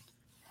out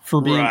for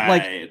being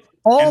like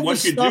all the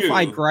stuff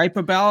I gripe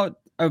about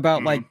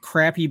like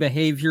crappy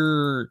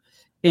behavior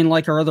in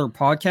like our other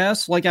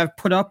podcasts, like I've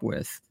put up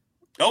with.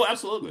 Oh,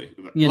 absolutely.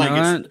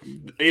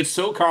 It's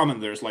so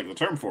common. There's like the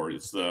term for it.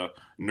 It's the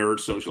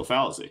nerd social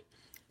fallacy.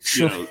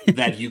 Sure.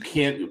 That you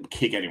can't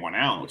kick anyone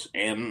out.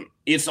 And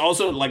it's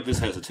also like this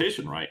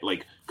hesitation, right?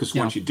 Like, because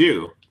once you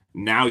do,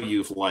 now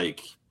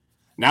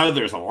that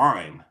there's a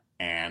line,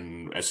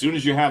 and as soon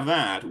as you have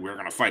that, we're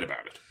going to fight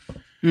about it.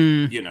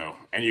 And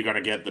you're going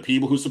to get the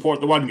people who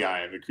support the one guy,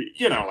 and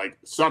like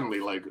suddenly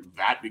like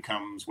that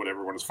becomes what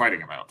everyone is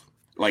fighting about.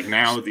 Like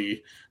now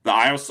the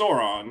Eye of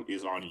Sauron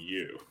is on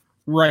you.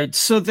 Right.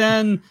 So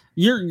then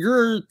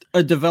you're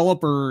a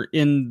developer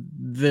in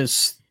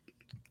this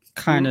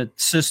kind of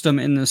system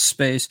in this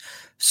space.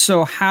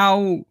 So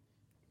how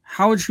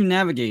would you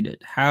navigate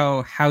it?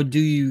 How do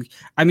you,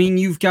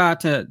 you've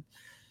got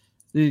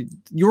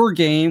your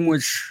game,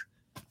 which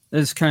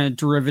is kind of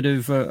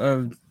derivative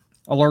of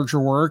a larger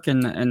work,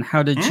 and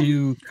how did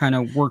you kind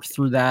of work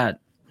through that?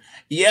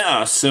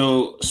 Yeah,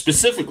 so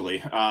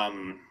specifically, a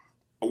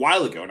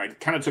while ago, and I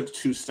kind of took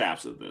two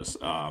steps at this.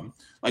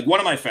 Like one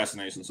of my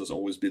fascinations has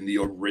always been the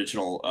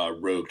original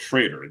Rogue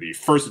Trader, the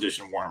first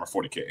edition of Warhammer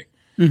 40K.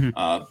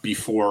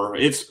 Before,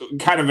 it's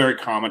kind of very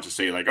common to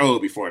say like,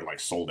 before it like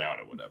sold out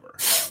or whatever.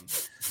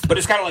 But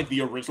it's kind of like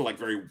the original, like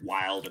very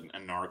wild and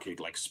anarchic,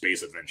 like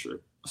space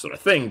adventure sort of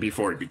thing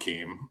before it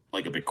became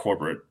like a big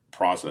corporate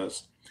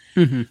process.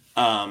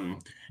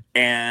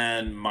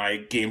 And my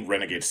game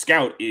Renegade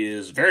Scout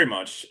is very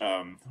much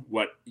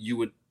what you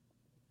would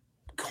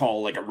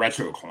call like a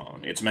retro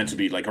clone. It's meant to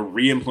be like a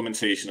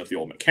re-implementation of the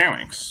old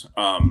mechanics,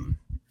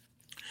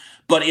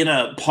 but in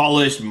a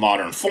polished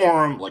modern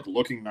form, like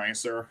looking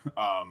nicer,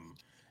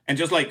 and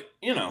just like,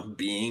 you know,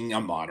 being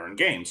a modern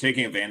game,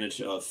 taking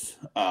advantage of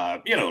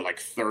you know, like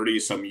 30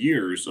 some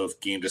years of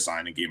game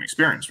design and game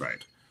experience,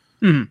 right?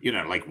 You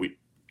know, like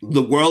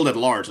the world at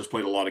large has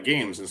played a lot of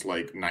games since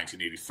like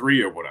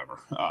 1983 or whatever,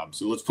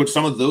 so let's put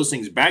some of those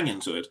things back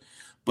into it,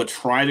 but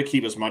try to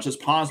keep as much as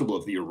possible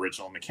of the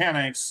original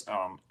mechanics,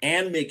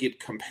 and make it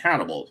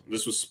compatible.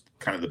 This was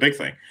kind of the big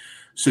thing.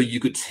 So you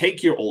could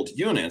take your old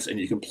units and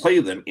you can play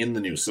them in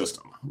the new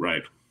system,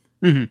 right?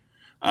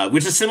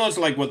 Which is similar to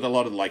like what a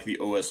lot of like the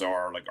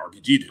OSR like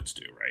RPG dudes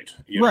do, right?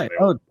 You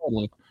know,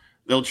 Totally.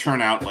 They'll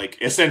churn out like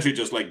essentially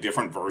just like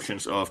different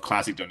versions of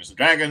classic Dungeons and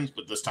Dragons,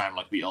 but this time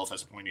like the elf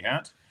has a pointy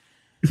hat.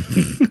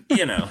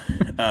 You know,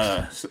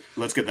 so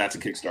let's get that to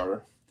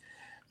Kickstarter.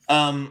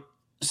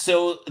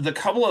 So the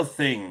couple of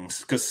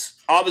things, because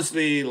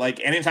obviously, like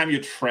anytime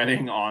you're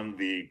treading on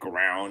the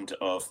ground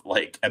of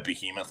like a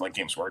behemoth like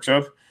Games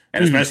Workshop,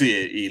 and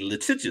especially a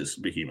litigious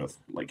behemoth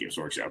like Games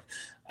Workshop,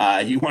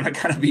 you want to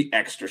kind of be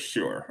extra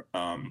sure.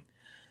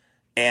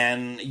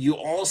 And you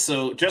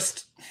also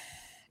just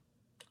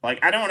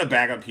like, I don't want to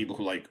bag on people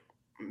who like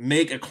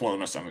make a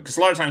clone of something, because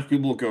a lot of times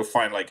people will go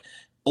find like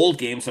old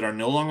games that are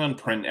no longer in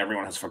print,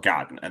 everyone has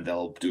forgotten, and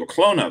they'll do a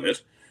clone of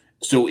it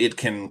so it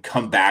can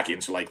come back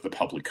into like the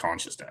public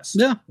consciousness.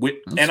 Yeah.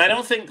 And I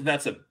don't think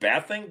that's a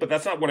bad thing, but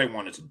that's not what I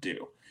wanted to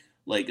do.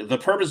 Like the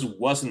purpose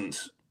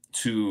wasn't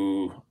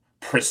to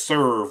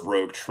preserve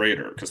Rogue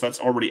Trader, because that's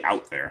already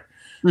out there.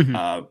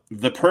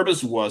 The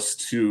purpose was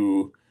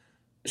to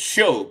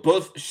show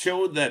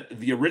that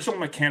the original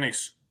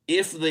mechanics,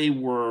 if they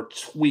were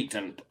tweaked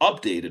and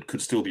updated,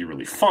 could still be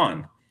really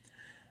fun.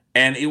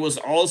 And it was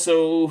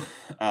also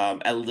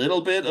a little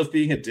bit of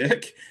being a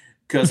dick,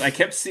 because I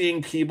kept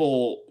seeing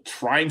people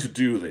trying to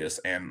do this,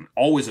 and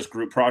always as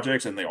group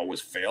projects, and they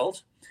always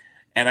failed.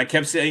 And I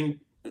kept seeing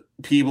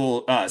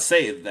people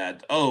say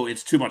that, oh,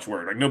 it's too much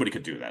work. Like, nobody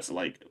could do that. So,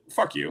 like,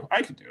 fuck you.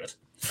 I can do it.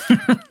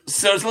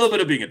 So it's a little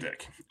bit of being a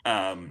dick.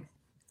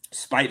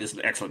 Spite is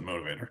an excellent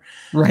motivator.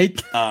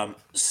 Right.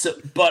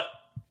 But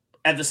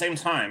at the same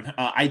time,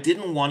 I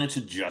didn't want it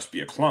to just be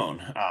a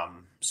clone.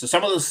 So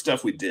some of the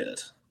stuff we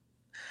did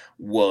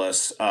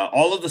was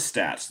all of the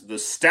stats, the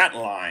stat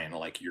line,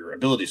 like your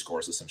ability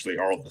scores, essentially,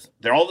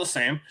 they're all the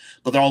same,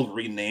 but they're all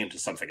renamed to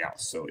something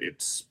else. So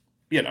it's,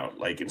 you know,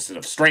 like instead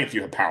of strength,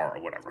 you have power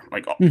or whatever.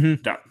 Like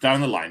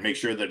down the line, make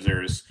sure that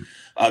there's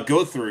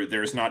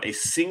there's not a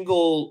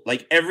single,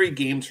 like every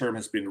game term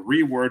has been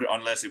reworded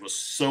unless it was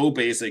so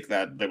basic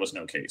that there was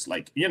no case.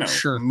 Like, you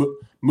know,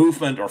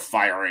 movement or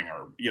firing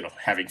or, you know,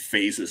 having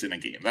phases in a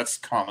game. That's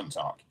common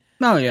talk.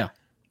 Oh, yeah.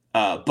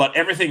 But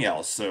everything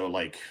else, so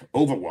like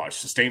Overwatch,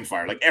 Sustained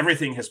Fire, like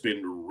everything has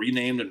been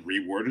renamed and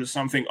reworded to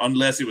something,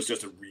 unless it was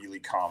just a really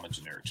common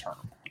generic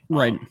term.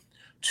 Right.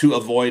 To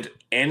avoid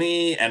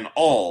any and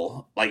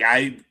all, like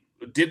I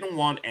didn't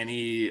want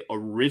any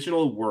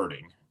original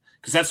wording,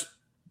 because that's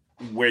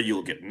where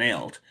you'll get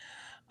nailed.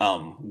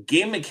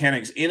 Game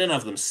mechanics in and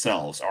of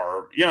themselves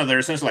are, you know, they're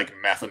essentially like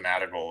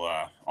mathematical,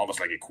 almost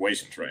like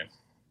equations, right?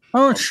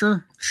 Oh,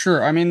 sure.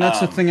 I mean, that's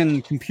the thing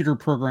in computer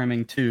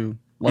programming too.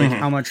 Like,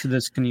 how much of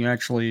this can you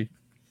actually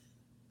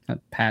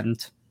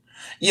patent?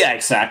 Yeah,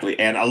 exactly.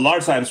 And a lot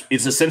of times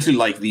it's essentially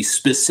like the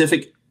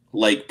specific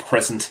like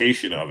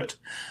presentation of it.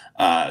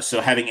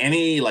 So having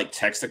any like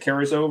text that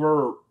carries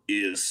over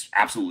is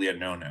absolutely a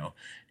no-no.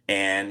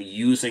 And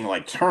using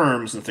like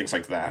terms and things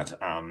like that.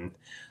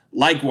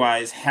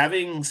 Likewise,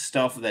 having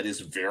stuff that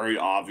is very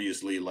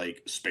obviously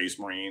like Space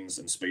Marines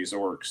and Space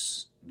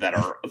Orcs that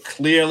are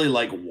clearly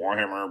like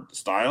Warhammer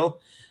style,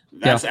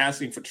 that's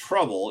asking for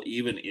trouble,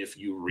 even if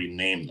you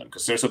rename them,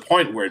 because there's a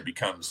point where it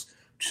becomes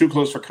too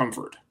close for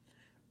comfort.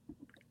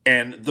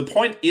 And the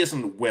point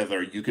isn't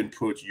whether you can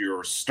put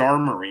your Star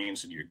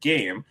Marines in your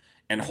game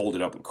and hold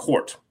it up in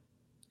court,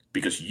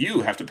 because you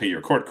have to pay your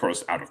court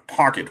costs out of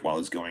pocket while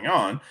it's going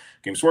on.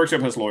 Games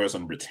Workshop has lawyers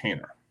on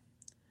retainer.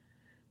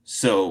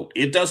 So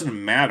it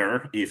doesn't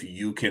matter if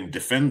you can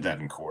defend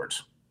that in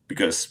court,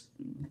 because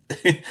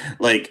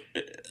like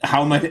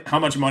how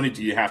much money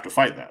do you have to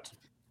fight that?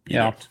 You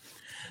don't.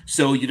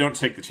 So you don't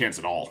take the chance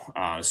at all.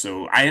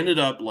 So I ended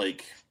up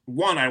like,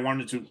 I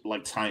wanted to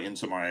like tie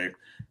into my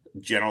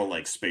general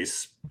like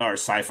space or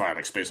sci-fi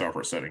like space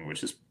opera setting,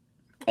 which is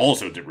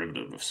also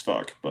derivative as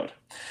fuck. But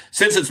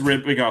since it's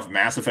ripping off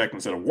Mass Effect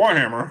instead of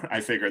Warhammer,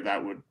 I figured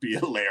that would be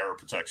a layer of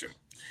protection.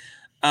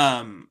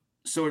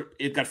 So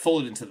it got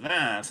folded into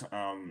that,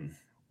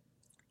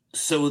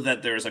 so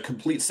that there's a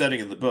complete setting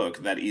in the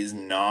book that is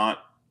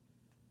not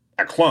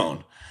a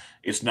clone.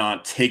 It's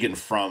not taken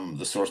from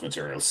the source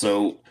material.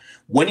 So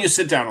when you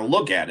sit down and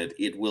look at it,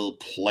 it will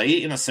play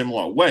in a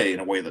similar way, in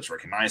a way that's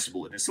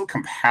recognizable, and it's still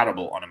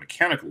compatible on a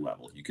mechanical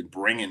level. You can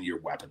bring in your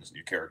weapons and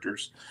your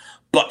characters,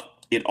 but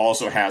it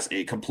also has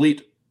a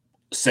complete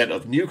set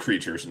of new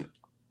creatures and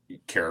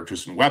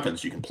characters and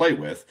weapons you can play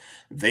with.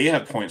 They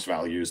have points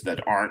values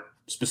that aren't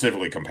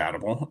specifically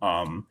compatible.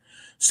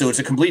 So it's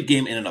a complete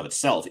game in and of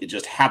itself. It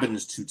just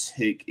happens to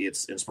take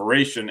its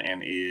inspiration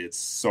and its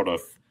sort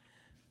of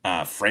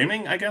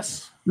framing, I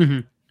guess.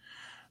 Mm-hmm.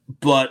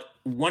 But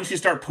once you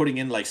start putting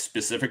in like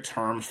specific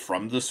terms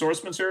from the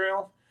source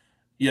material,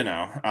 you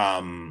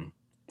know,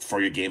 for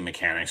your game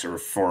mechanics or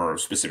for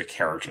specific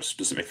characters,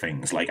 specific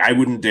things, like I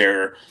wouldn't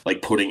dare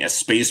like putting a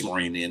Space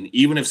Marine in,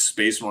 even if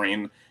Space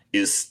Marine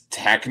is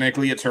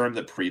technically a term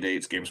that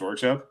predates Games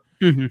Workshop.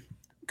 Mm-hmm.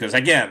 Because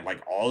again,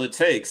 like all it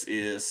takes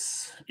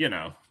is, you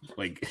know,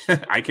 like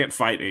I can't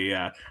fight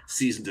a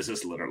cease and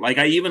desist letter. Like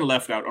I even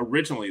left out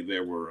originally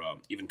there were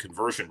even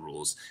conversion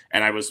rules,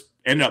 and I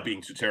ended up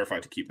being too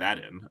terrified to keep that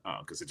in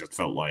because it just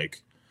felt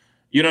like,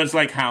 you know, it's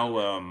like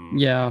how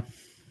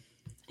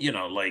you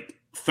know, like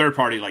third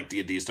party like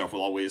D&D stuff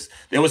will always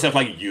have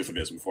like a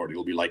euphemism for it.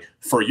 It'll be like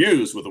for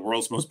use with the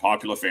world's most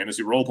popular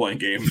fantasy role playing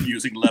game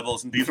using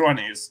levels and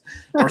D20s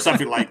or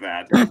something like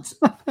that.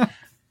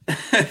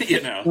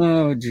 You know.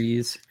 Oh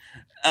geez.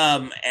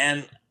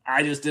 And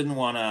I just didn't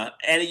want to.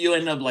 And you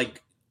end up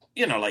like,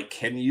 you know, like,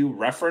 can you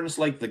reference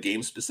like the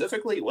game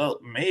specifically? Well,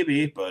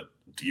 maybe, but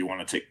do you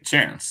want to take the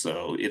chance?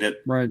 So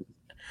right.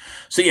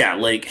 So yeah,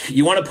 like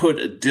you want to put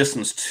a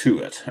distance to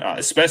it,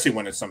 especially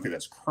when it's something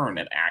that's current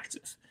and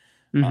active.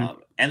 Mm-hmm.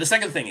 And the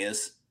second thing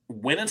is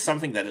when it's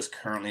something that is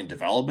currently in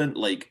development,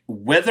 like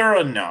whether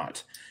or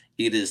not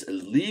it is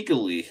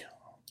legally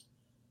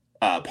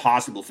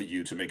possible for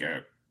you to make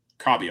a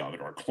copy of it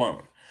or a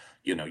clone.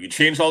 You know, you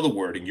change all the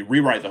wording, you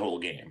rewrite the whole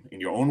game in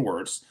your own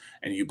words,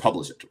 and you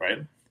publish it,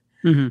 right?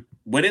 Mm-hmm.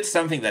 When it's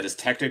something that is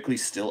technically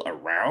still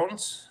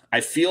around, I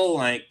feel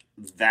like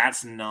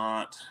that's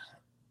not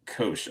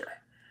kosher.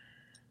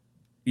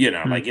 You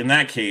know, like in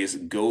that case,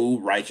 go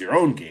write your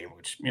own game,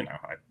 which, you know,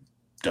 I've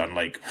done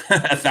like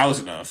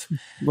 1,000 of.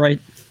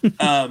 Right.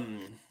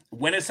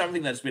 When it's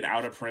something that's been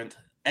out of print,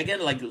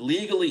 again, like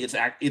legally,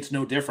 it's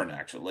no different,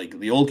 actually. Like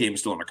the old game's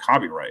still under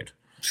copyright.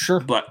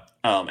 Sure. But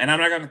and I'm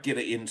not going to get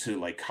into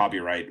like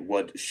copyright,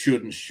 what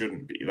should and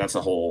shouldn't be. That's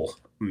a whole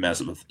mess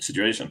of a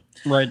situation.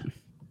 Right.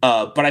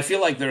 But I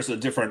feel like there's a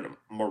different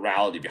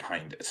morality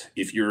behind it.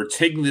 If you're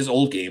taking this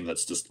old game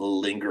that's just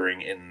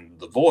lingering in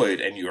the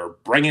void and you're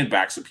bringing it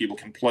back so people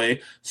can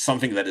play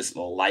something that is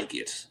like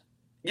it,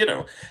 you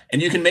know,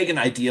 and you can make an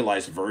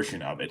idealized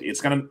version of it. It's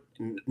going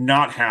to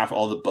not have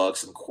all the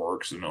bugs and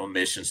quirks and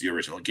omissions the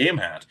original game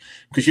had,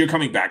 because you're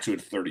coming back to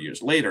it 30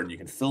 years later and you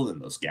can fill in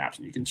those gaps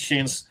and you can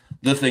change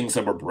the things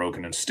that were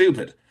broken and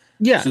stupid.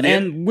 Yeah, so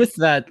and with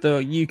that, though,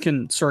 you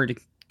can, sorry to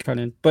cut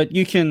in, but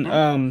you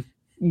can,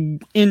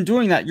 in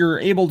doing that, you're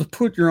able to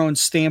put your own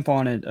stamp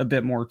on it a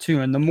bit more, too.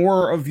 And the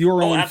more of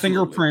your own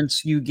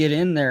fingerprints you get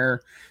in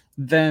there,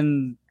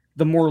 then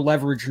the more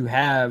leverage you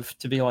have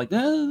to be like,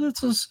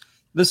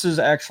 this is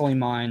actually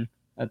mine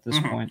at this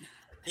point.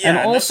 Yeah, and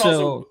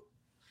also...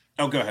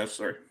 Oh, go ahead,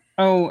 sorry.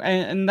 Oh,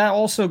 and that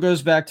also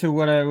goes back to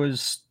what I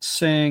was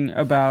saying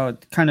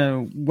about kind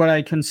of what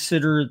I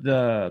consider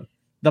the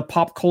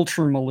pop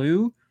culture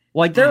milieu.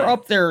 Like, they're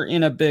up there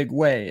in a big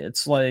way.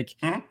 It's like,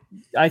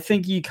 I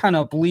think you kind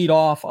of bleed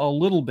off a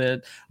little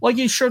bit. Like,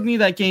 you showed me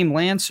that game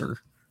Lancer,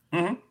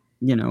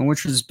 you know,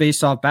 which is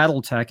based off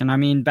Battletech. And I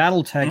mean,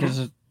 Battletech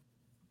is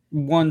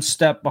one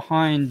step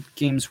behind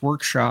Games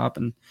Workshop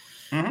and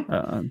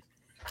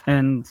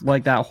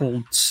like that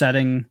whole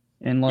setting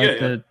and like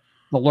the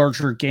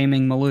larger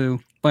gaming milieu.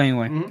 But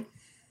anyway,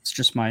 it's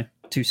just my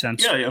 2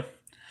 cents. Yeah.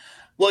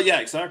 Well, yeah,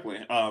 exactly.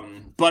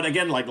 But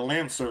again, like the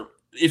Lancer,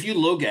 if you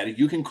look at it,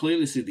 you can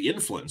clearly see the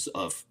influence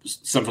of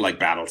something like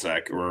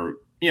Battletech or,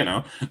 you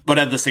know, but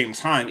at the same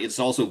time, it's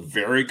also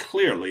very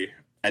clearly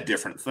a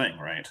different thing,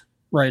 right?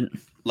 Right.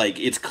 Like,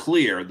 it's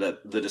clear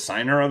that the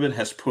designer of it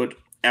has put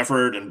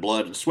effort and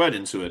blood and sweat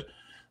into it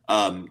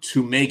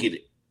to make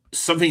it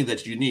something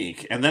that's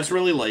unique. And that's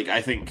really, like,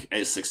 I think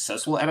a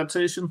successful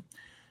adaptation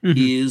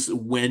is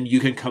when you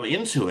can come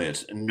into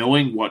it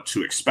knowing what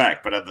to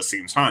expect, but at the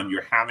same time,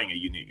 you're having a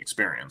unique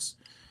experience.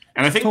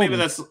 And I think maybe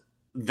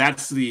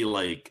that's the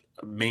like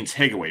main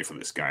takeaway for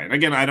this guy. And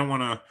again, I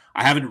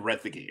haven't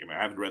read the game. I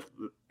haven't read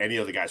any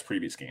of the guy's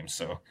previous games.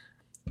 So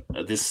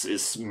this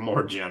is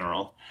more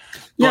general.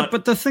 Yeah,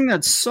 but the thing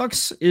that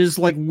sucks is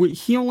like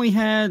he only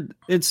had,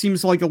 it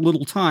seems like a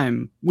little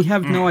time. We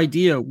have no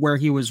idea where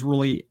he was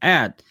really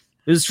at.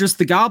 It was just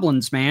the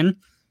goblins, man.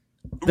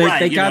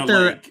 They got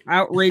their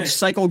outrage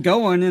cycle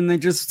going and they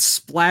just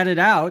splat it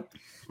out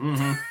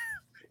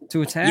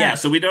to attack. Yeah,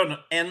 so we don't,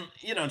 and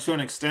you know, to an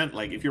extent,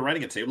 like if you're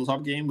writing a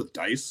tabletop game with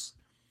dice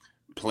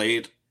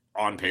played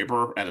on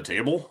paper at a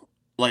table,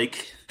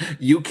 like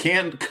you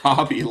can't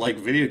copy like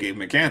video game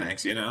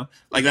mechanics, you know,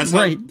 like that's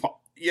right.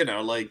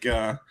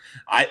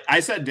 I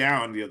sat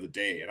down the other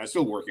day, and I'm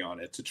still working on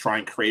it to try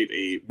and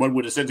create what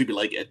would essentially be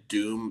like a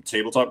Doom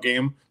tabletop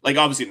game. Like,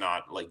 obviously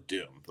not like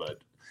Doom,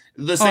 but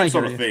the same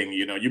sort of thing.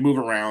 You move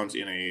around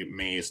in a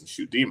maze and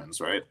shoot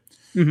demons, right?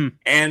 Mm-hmm.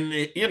 And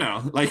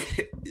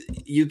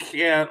you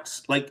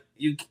can't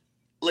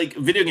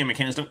video game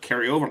mechanics don't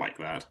carry over like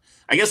that.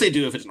 I guess they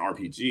do if it's an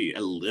RPG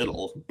a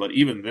little, but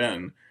even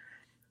then,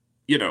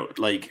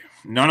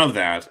 none of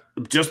that.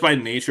 Just by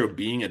nature of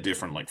being a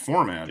different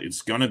format,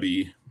 it's gonna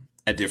be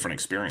a different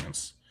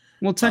experience.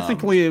 Well,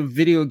 technically, a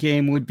video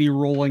game would be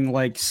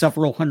rolling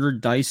several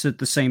hundred dice at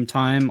the same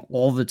time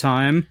all the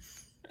time.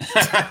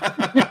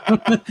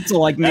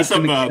 To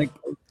make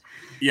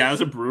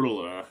that's a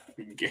brutal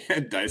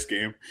dice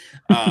game.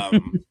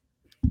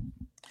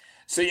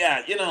 So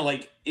yeah,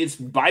 it's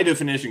by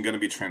definition going to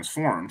be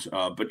transformed.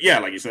 But yeah,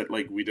 like you said,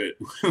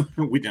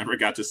 we never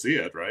got to see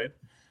it, right?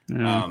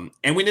 Yeah.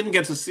 And we didn't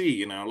get to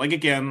see,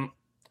 again,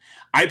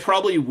 I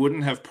probably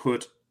wouldn't have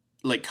put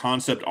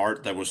concept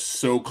art that was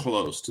so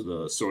close to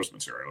the source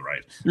material,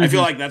 right? Mm-hmm. I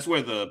feel like that's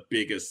where the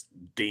biggest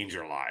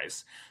danger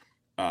lies.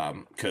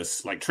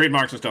 Because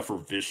trademarks and stuff for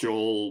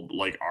visual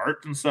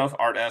art and stuff,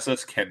 art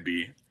assets can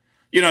be,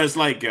 it's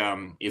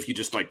if you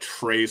just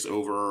trace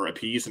over a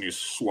piece and you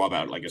swap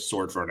out a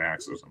sword for an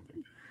axe or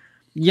something.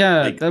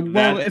 Yeah,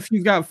 if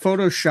you've got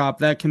Photoshop,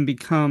 that can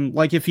become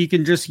if you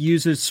can just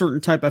use a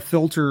certain type of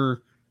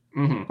filter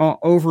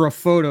over a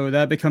photo,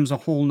 that becomes a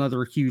whole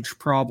nother huge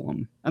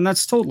problem, and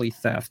that's totally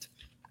theft.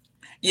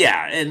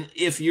 Yeah, and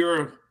if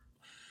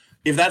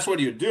that's what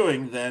you're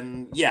doing,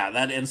 then yeah,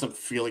 that ends up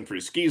feeling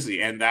pretty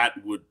skeezy, and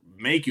that would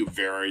make you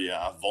very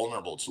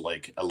vulnerable to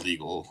a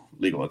legal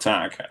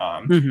attack.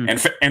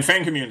 And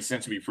fan communities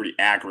tend to be pretty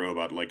aggro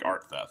about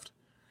art theft.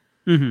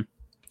 Mm-hmm.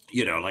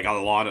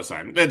 A lot of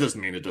time. That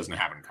doesn't mean it doesn't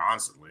happen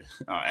constantly,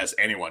 as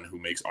anyone who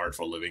makes art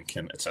for a living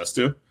can attest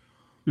to.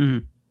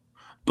 Mm-hmm.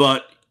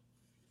 But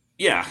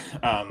yeah,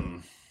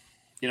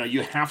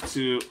 you have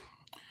to.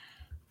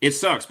 It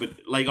sucks, but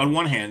on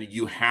one hand,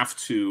 you have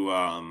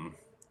to.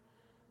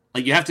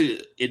 You have to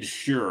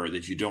ensure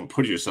that you don't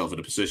put yourself in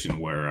a position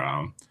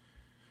where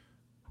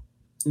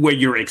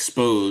you're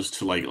exposed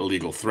to a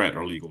legal threat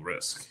or legal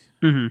risk.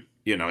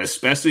 Mm-hmm.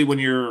 Especially when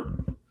you're,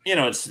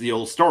 it's the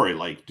old story.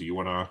 Do you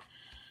want to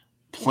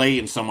play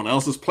in someone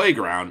else's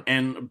playground?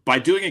 And by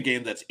doing a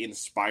game that's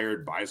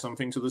inspired by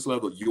something to this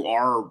level, you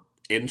are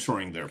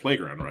entering their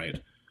playground,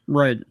 right?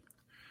 Right.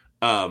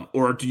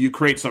 Or do you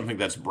create something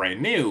that's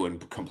brand new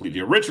and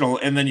completely original,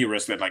 and then you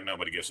risk that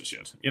nobody gives a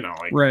shit?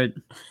 Right.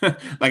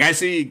 I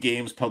see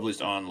games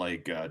published on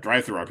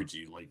Drive-Thru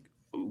RPG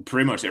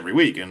pretty much every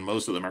week, and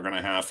most of them are going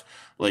to have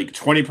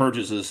 20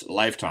 purchases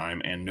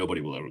lifetime, and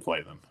nobody will ever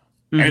play them.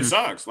 Mm-hmm. And it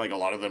sucks. A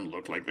lot of them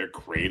look like they're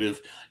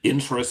creative,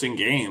 interesting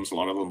games. A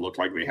lot of them look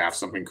like they have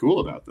something cool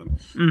about them.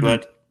 Mm-hmm.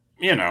 But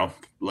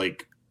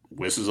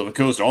Wizards of the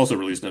Coast also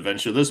released an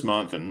adventure this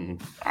month, and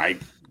I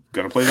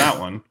gonna play that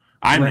one.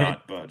 I'm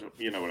not, but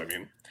you know what I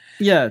mean.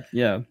 Yeah.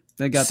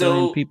 They got their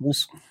own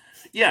peoples.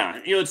 Yeah,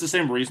 it's the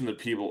same reason that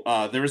people.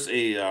 There's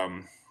a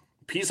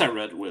piece I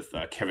read with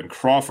Kevin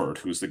Crawford,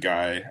 who's the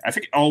guy. I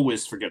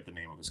always forget the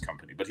name of his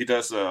company, but he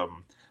does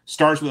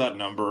Stars Without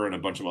Number and a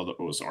bunch of other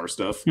OSR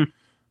stuff.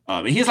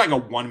 He's a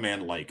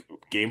one-man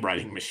game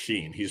writing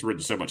machine. He's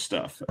written so much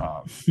stuff.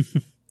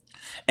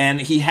 And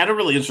he had a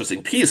really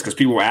interesting piece because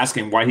people were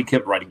asking why he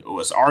kept writing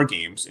OSR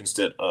games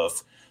instead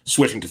of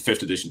switching to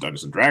 5th edition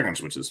Dungeons and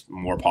Dragons, which is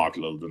more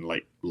popular than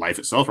life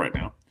itself right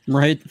now.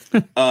 Right.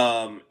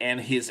 And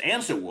his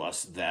answer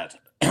was that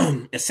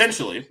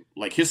essentially,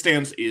 his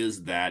stance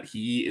is that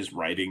he is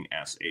writing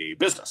as a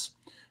business.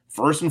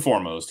 First and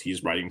foremost,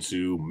 he's writing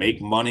to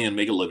make money and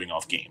make a living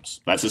off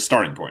games. That's his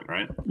starting point,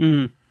 right?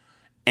 Mm-hmm.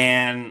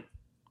 And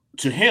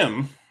to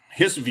him,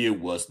 his view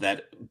was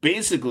that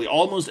basically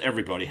almost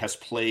everybody has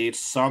played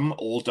some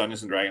old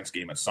Dungeons and Dragons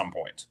game at some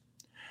point.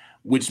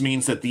 Which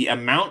means that the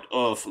amount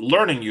of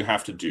learning you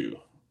have to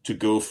do to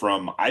go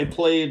from I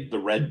played the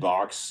red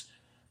box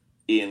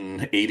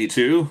in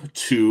 82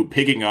 to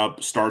picking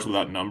up Stars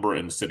Without Number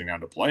and sitting down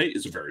to play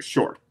is very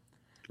short.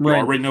 You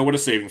already know what a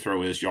saving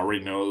throw is. You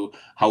already know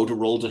how to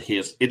roll to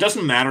hit. It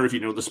doesn't matter if you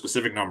know the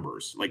specific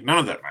numbers. None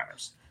of that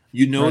matters.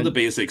 You know the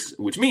basics,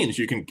 which means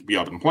you can be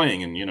up and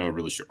playing in, a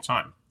really short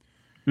time.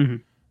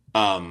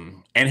 Mm-hmm.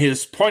 And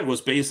his point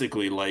was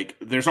basically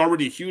there's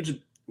already a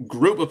huge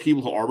group of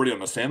people who already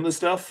understand this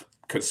stuff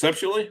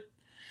conceptually,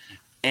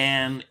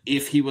 and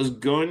if he was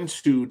going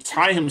to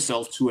tie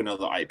himself to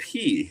another IP,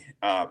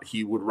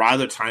 he would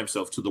rather tie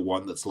himself to the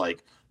one that's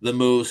the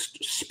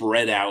most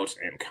spread out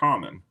and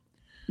common.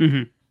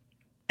 Mm-hmm.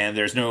 And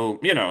there's no,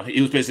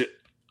 he was basically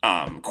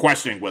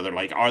questioning whether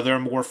are there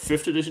more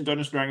 5th edition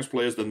Dungeons and Dragons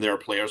players than there are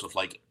players of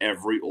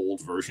every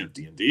old version of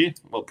D&D?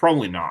 Well,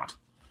 probably not,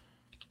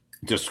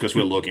 just because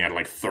we're looking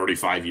at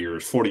 35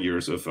 years, 40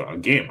 years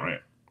of game,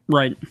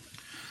 right.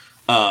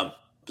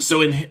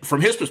 So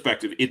from his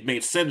perspective, it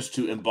made sense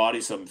to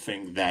embody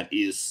something that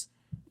is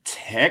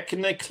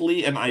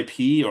technically an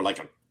IP or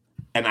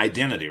an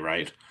identity,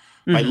 right?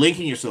 By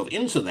linking yourself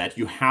into that,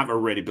 you have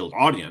already built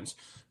audience,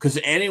 because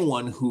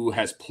anyone who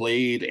has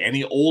played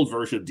any old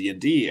version of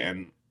D&D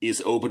and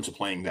is open to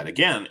playing that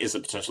again is a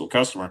potential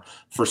customer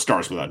for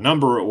Stars Without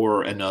Number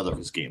or another of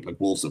his games, like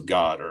Wolves of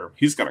God, or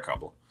he's got a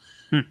couple.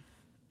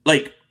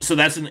 Like, so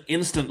that's an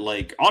instant,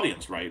 like,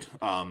 audience, right?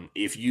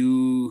 If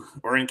you,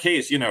 or in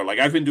case, you know, like,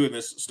 I've been doing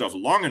this stuff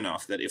long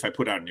enough that if I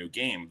put out a new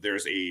game,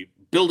 there's a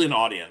built-in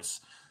audience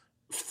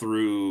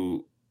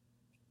through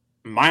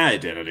my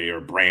identity or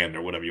brand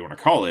or whatever you want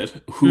to call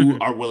it, who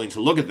are willing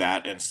to look at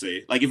that and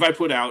say, like, if I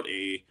put out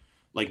a,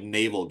 like,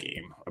 naval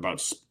game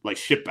about, like,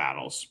 ship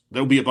battles,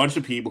 there'll be a bunch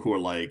of people who are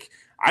like,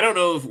 I don't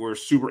know if we're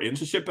super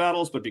into ship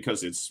battles, but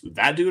because it's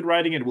that dude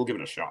writing it, we'll give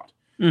it a shot.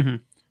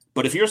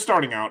 But if you're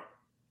starting out,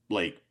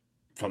 like,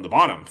 from the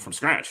bottom, from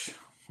scratch,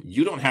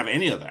 you don't have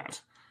any of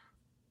that.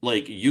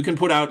 Like, you can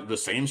put out the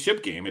same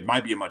ship game. It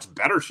might be a much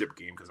better ship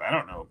game because I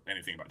don't know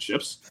anything about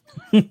ships.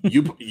 So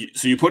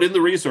you put in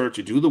the research,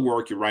 you do the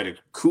work, you write a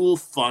cool,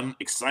 fun,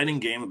 exciting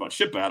game about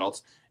ship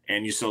battles,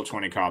 and you sell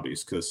 20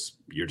 copies because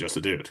you're just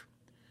a dude.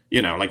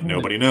 You know, like,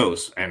 nobody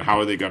knows. And how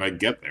are they going to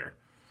get there?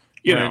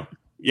 You know,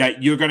 yeah,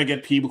 you're going to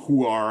get people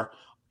who are,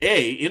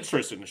 A,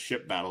 interested in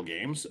ship battle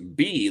games.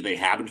 B, they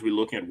happen to be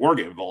looking at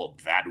Wargame Vault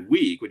that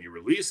week when you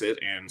release it.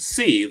 And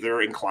C,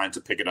 they're inclined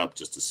to pick it up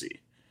just to see.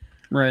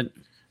 Right.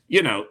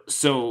 You know,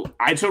 so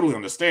I totally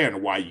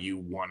understand why you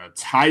want to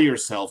tie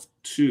yourself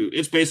to,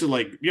 it's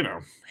basically like, you know,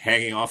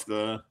 hanging off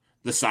the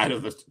side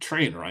of the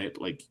train, right?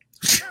 Like,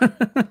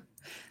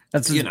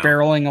 that's just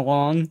barreling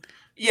along.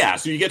 Yeah,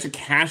 so you get to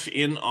cash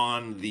in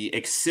on the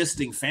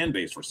existing fan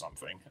base for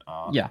something.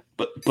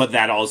 But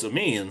that also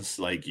means,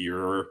 like,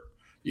 you're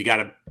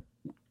kind of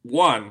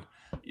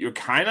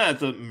at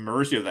the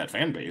mercy of that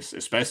fan base,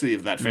 especially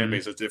if that fan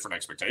base has different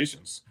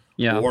expectations.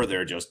 Yeah. Or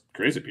they're just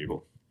crazy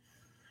people.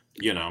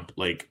 You know,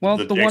 like, well,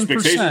 the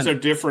expectations are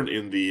different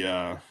in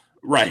the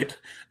right.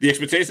 The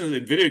expectations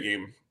in video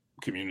game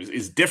communities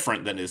is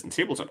different than is in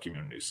tabletop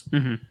communities.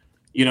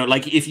 You know,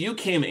 like, if you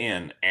came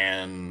in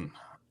and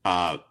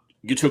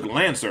you took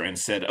Lancer and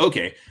said,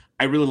 okay,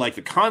 I really like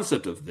the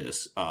concept of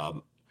this,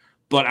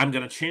 but I'm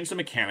going to change the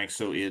mechanics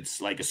so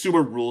it's like a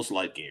super rules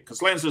light game,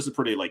 because Lancer is a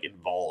pretty, like,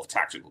 involved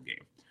tactical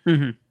game.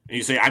 And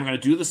you say, I'm going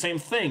to do the same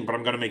thing, but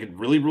I'm going to make it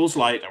really rules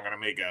light. I'm going to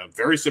make a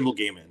very simple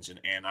game engine,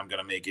 and I'm going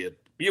to make it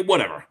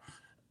whatever.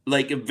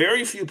 Like,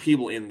 very few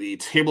people in the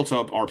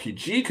tabletop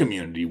RPG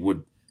community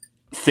would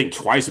think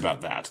twice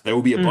about that. There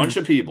will be a bunch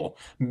of people,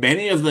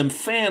 many of them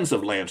fans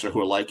of Lancer,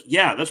 who are like,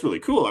 yeah, that's really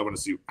cool. I want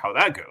to see how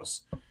that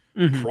goes.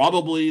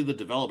 Probably the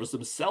developers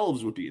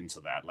themselves would be into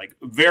that. Like,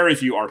 very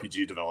few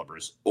RPG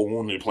developers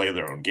only play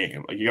their own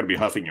game. Like, you got to be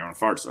huffing your own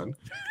farts, son.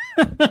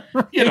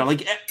 You know,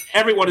 like,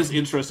 everyone is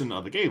interested in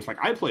other games. Like,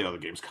 I play other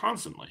games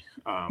constantly.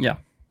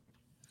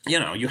 You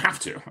know, you have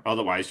to.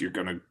 Otherwise, you're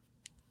going to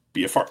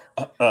be a fart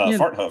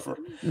huffer.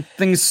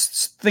 Things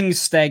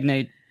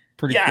stagnate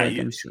pretty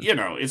quick. Sure. You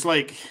know, it's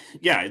like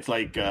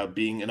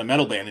being in a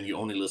metal band and you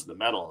only listen to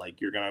metal.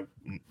 Like, your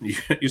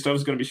stuff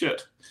is going to be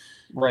shit.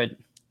 Right.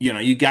 You know,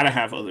 you got to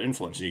have other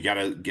influence. You got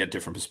to get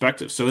different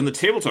perspectives. So in the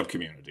tabletop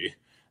community,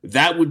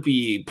 that would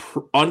be,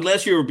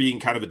 unless you're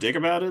being kind of a dick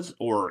about it,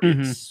 or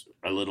it's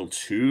a little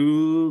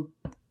too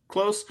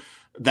close,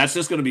 that's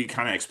just going to be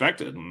kind of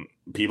expected. And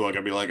people are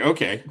going to be like,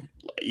 okay,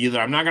 either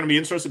I'm not going to be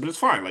interested, but it's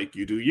fine. Like,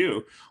 you do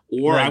you.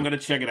 Or I'm going to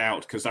check it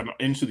out because I'm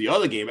into the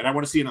other game and I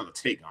want to see another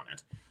take on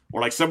it. Or,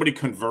 like, somebody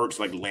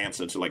converts, like,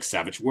 Lancer to, like,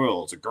 Savage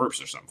Worlds or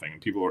GURPS or something.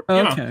 And people are,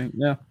 you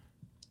know.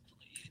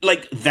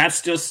 Like,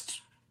 that's just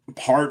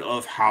part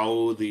of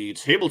how the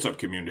tabletop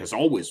community has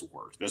always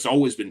worked. There's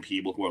always been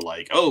people who are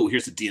like, oh,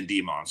 here's a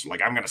D&D monster.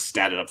 Like, I'm going to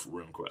stat it up for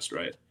RuneQuest,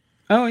 right?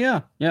 Oh,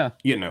 yeah.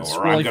 You know, it's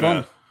or really I'm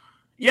going to...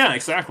 Yeah,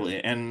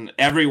 exactly. And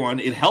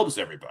it helps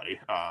everybody,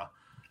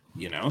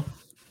 you know?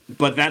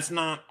 But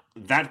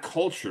that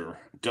culture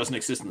doesn't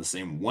exist in the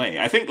same way.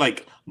 I think,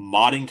 like,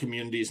 modding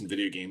communities in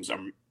video games are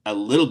a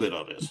little bit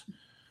of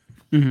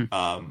it.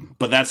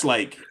 But that's,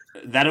 like,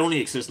 that only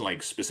exists in,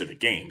 like,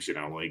 specific games, you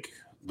know? Like,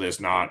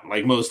 there's not,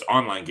 like, most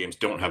online games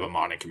don't have a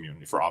modding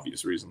community for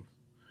obvious reason.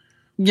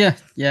 Yeah.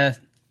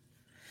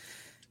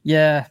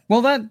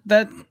 Well,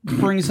 that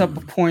brings up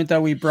a point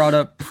that we brought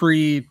up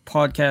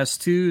pre-podcast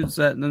too, is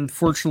that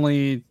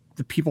unfortunately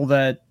the people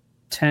that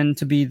tend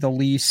to be the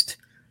least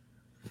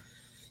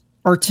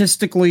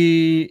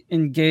artistically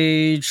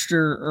engaged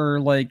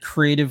or like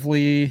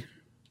creatively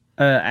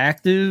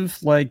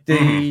active, like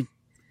they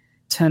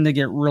tend to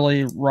get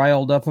really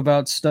riled up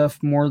about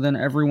stuff more than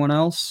everyone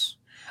else.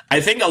 I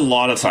think a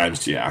lot of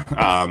times,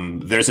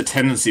 there's a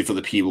tendency for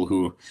the people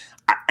who,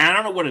 I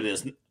don't know what it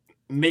is.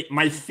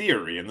 My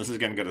theory, and this is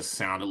going to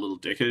sound a little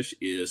dickish,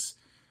 is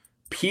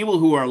people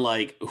who are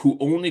like, who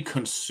only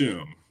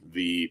consume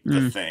the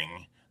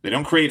thing. They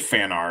don't create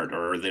fan art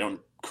or they don't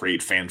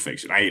create fan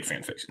fiction. I hate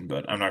fan fiction,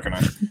 but I'm not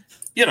going to,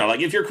 you know,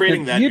 like, if you're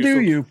creating that.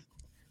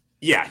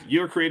 Yeah,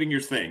 you're creating your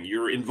thing.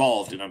 You're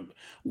involved in a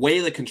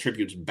way that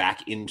contributes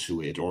back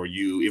into it. Or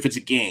if it's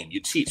a game, you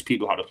teach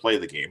people how to play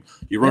the game.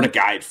 You wrote a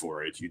guide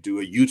for it. You do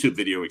a YouTube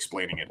video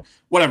explaining it.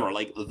 Whatever.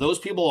 Like, those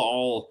people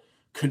all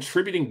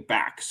contributing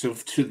back. So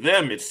to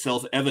them, it's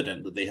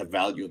self-evident that they have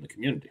value in the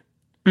community.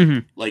 Mm-hmm.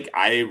 Like,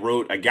 I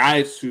wrote a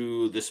guide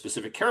to this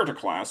specific character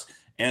class,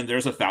 and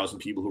there's 1,000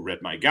 people who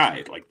read my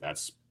guide. Like,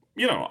 that's,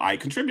 I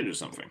contributed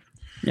something.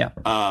 Yeah.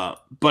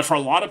 But for a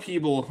lot of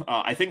people,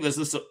 I think there's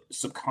this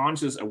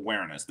subconscious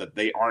awareness that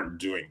they aren't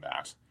doing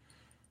that.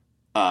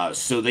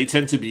 So they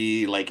tend to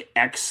be like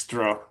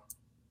extra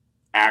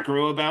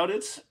aggro about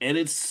it. And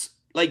it's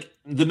like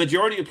the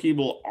majority of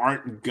people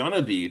aren't going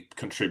to be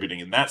contributing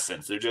in that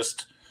sense. They're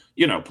just,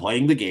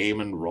 playing the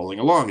game and rolling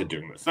along and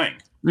doing their thing.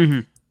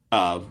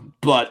 Mm-hmm.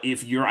 But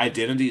if your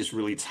identity is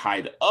really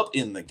tied up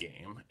in the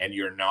game and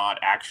you're not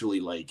actually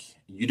like,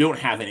 you don't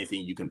have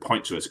anything you can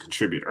point to as a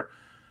contributor,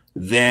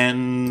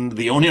 then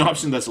the only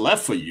option that's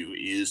left for you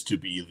is to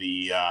be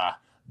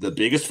the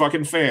biggest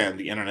fucking fan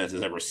the internet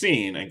has ever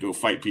seen and go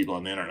fight people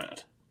on the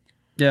internet.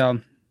 Yeah.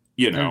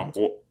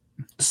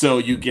 So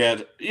you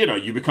get,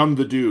 you become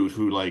the dude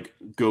who like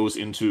goes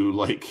into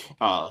like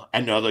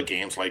another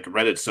game's like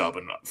Reddit sub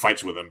and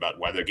fights with them about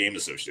why their game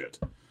is so shit.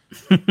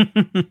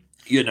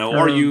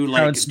 Or you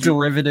like how it's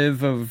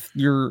derivative of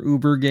your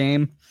Uber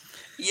game.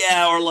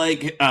 Yeah, or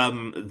like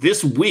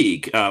this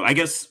week, I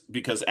guess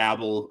because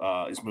Apple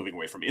is moving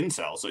away from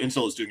Intel, so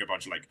Intel is doing a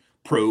bunch of like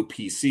pro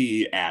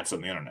PC ads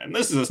on the internet, and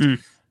this is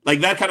just,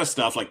 like that kind of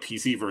stuff, like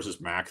PC versus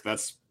Mac.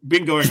 That's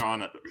been going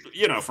on,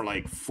 for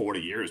like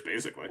 40 years,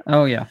 basically.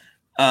 Oh yeah.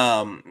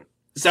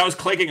 So I was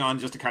clicking on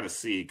just to kind of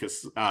see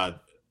because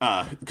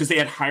they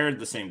had hired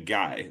the same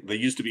guy. They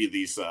used to be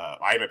these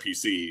I'm a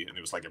PC, and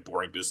it was like a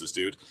boring business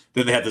dude.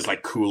 Then they had this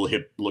like cool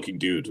hip looking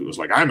dude who was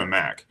like, I'm a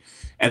Mac,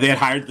 and they had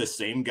hired the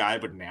same guy,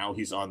 but now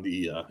he's on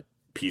the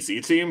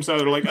PC team. So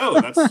they're like,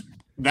 oh,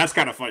 that's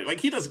kind of funny.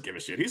 Like, he doesn't give a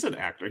shit. He's an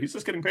actor. He's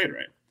just getting paid,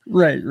 right?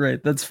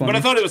 Right. That's funny. But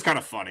I thought it was kind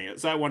of funny,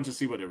 so I wanted to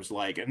see what it was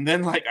like. And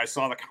then like I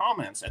saw the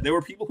comments, and there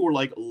were people who were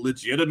like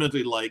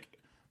legitimately like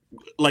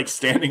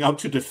standing up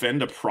to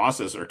defend a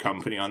processor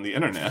company on the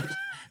internet.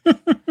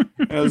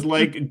 I was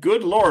like,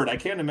 good Lord, I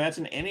can't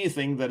imagine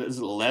anything that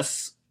is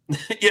less,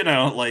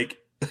 like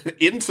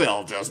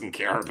Intel doesn't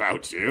care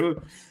about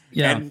you.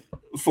 Yeah. And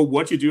for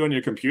what you do on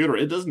your computer,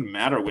 it doesn't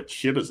matter what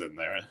chip is in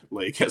there.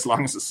 Like, as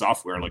long as the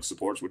software like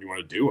supports what you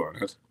want to do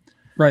on it.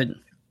 Right.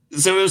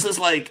 So it was just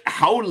like,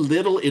 how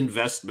little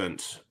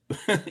investment,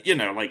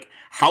 like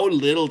how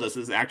little does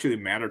this actually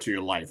matter to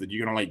your life that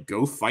you're going to like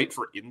go fight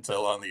for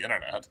Intel on the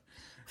internet?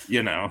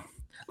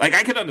 Like,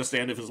 I could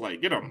understand if it's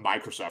like,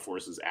 Microsoft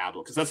versus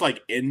Apple, because that's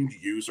like end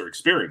user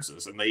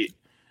experiences and they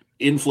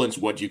influence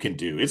what you can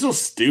do. It's still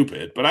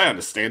stupid, but I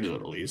understand it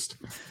at least.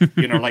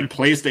 Like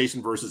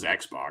PlayStation versus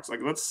Xbox.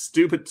 Like, that's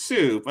stupid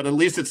too, but at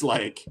least it's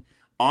like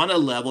on a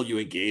level you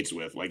engage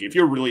with. Like, if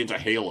you're really into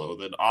Halo,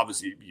 then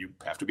obviously you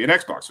have to be an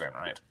Xbox fan,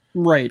 right?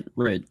 Right.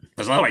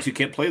 Because otherwise you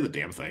can't play the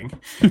damn thing.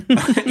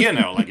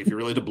 Like if you're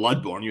really into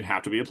Bloodborne, you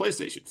have to be a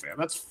PlayStation fan.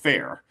 That's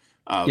fair.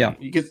 Yeah.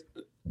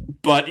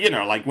 But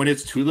like when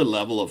it's to the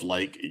level of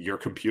like your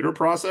computer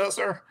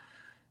processor,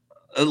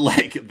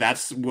 like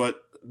that's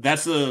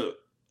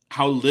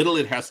how little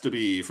it has to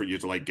be for you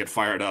to like get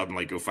fired up and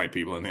like go fight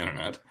people on the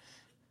internet.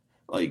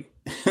 Like,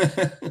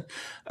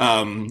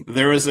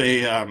 there was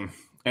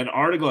an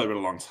article I read a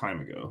long time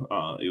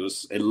ago. It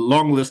was a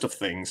long list of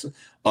things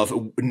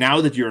of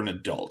now that you're an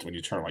adult, when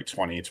you turn like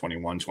 20,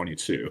 21,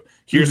 22,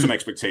 here's some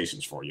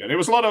expectations for you. And it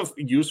was a lot of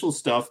useful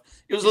stuff.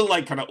 It was a little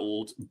like kind of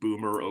old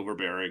boomer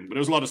overbearing, but it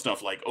was a lot of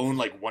stuff like own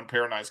like one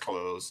pair of nice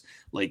clothes,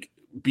 like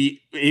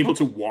be able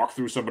to walk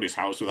through somebody's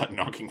house without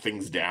knocking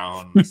things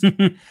down,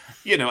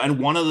 and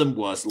one of them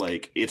was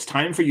like, it's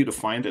time for you to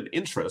find an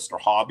interest or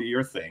hobby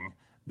or thing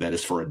that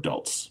is for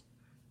adults.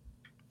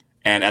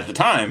 And at the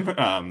time,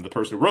 the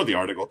person who wrote the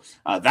article,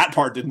 that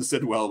part didn't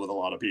sit well with a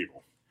lot of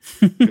people.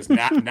 Because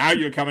now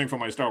you're coming from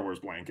my Star Wars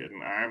blanket,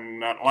 and I'm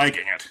not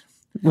liking it.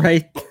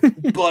 Right.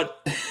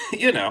 But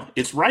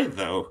it's right,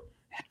 though.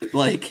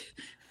 Like,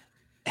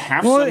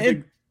 have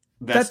something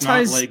that's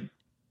not like...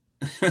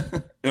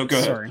 Oh, go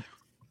ahead. Sorry.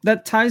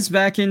 That ties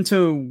back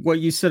into what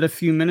you said a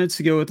few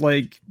minutes ago with,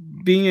 like,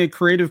 being a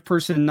creative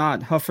person,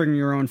 not huffing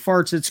your own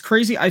farts. It's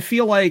crazy. I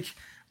feel like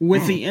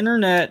with the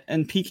internet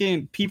and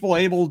people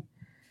able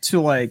to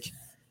like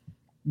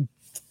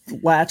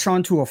latch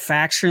onto a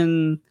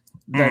faction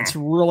that's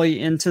really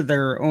into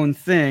their own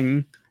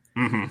thing,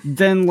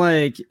 then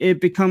like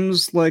it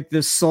becomes like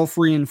this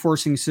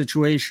self-reinforcing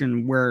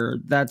situation where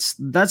that's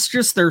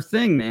just their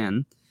thing,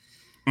 man.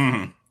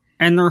 And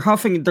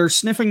they're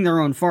sniffing their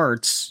own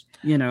farts,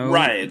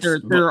 right?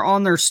 They're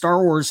on their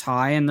Star Wars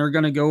high, and they're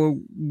gonna go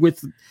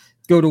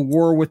to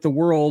war with the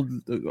world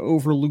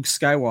over Luke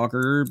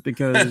Skywalker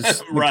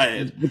because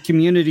right. the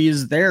community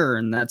is there,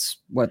 and that's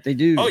what they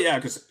do. Oh yeah,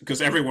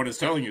 because everyone is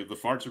telling you the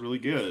farts are really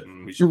good,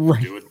 and we should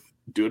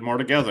do it more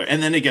together.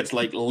 And then it gets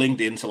like linked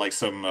into like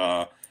some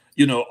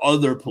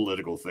other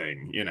political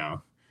thing,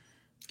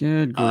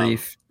 Good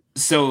grief.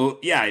 So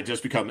yeah, it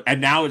just becomes,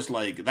 and now it's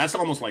like that's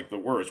almost like the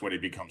worst when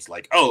it becomes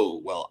like, oh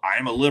well,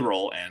 I'm a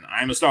liberal and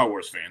I'm a Star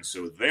Wars fan,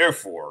 so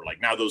therefore,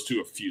 like now those two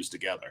are fused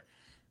together.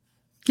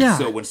 Yeah.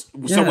 So when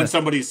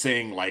somebody's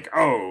saying like,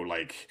 oh,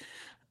 like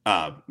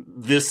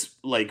this,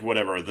 like,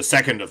 whatever, the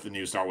second of the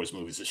new Star Wars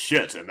movies is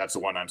shit, and that's the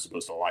one I'm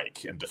supposed to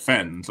like and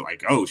defend.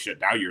 Like, oh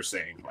shit, now you're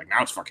saying, like,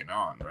 now it's fucking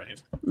on,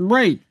 right?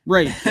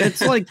 Right.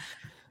 It's like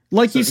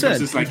so you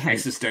said, it's like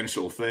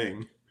existential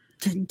thing.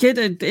 Get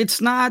it.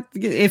 It's not,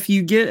 if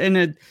you get in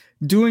a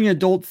doing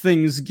adult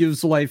things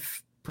gives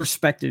life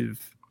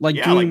perspective,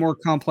 like doing more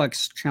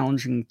complex,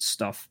 challenging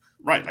stuff.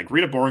 Right, like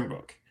read a boring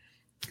book.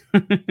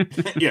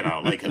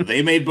 Like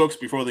they made books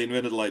before they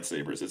invented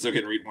lightsabers. It's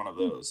okay to read one of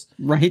those.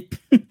 Right.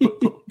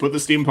 put the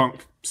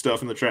steampunk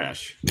stuff in the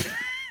trash.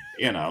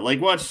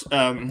 Like watch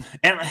and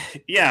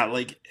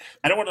like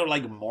I don't want to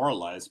like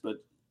moralize,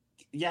 but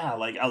yeah,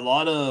 like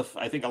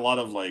I think a lot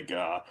of like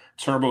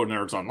turbo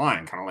nerds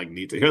online kind of like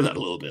need to hear that a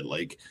little bit.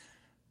 Like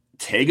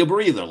take a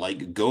breather,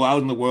 like go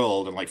out in the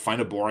world and like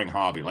find a boring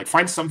hobby. Like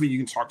find something you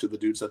can talk to the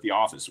dudes at the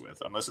office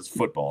with, unless it's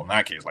football. In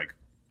that case, like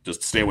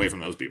just stay away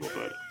from those people.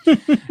 But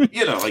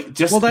like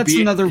just that's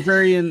another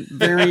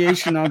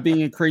variation on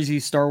being a crazy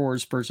Star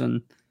Wars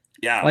person.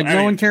 Yeah, like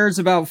no one cares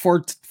about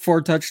four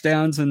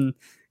touchdowns in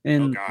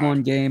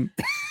one game.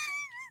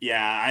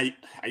 Yeah,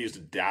 I used to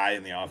die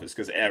in the office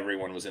because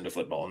everyone was into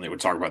football and they would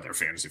talk about their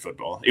fantasy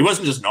football. It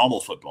wasn't just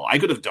normal football. I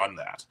could have done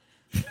that.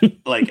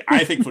 Like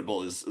I think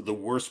football is the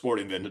worst sport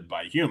invented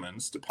by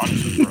humans to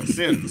punish them for our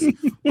sins.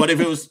 But if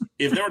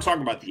they were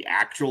talking about the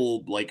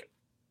actual like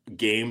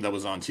game that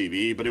was on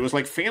TV, but it was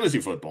like fantasy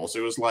football, so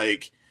it was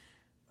like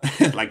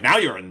like now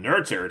you're in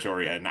nerd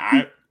territory, and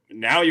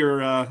now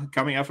you're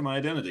coming after my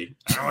identity.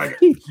 I don't like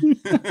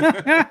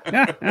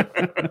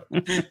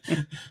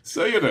it.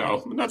 So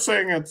I'm not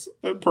saying it's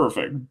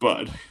perfect,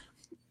 but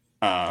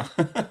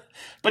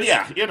but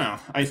yeah,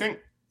 I think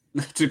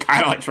to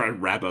kind of like try to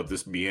wrap up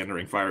this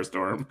meandering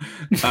firestorm,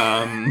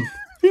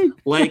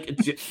 like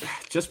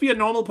just be a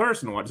normal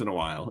person once in a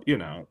while,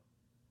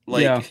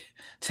 like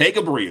take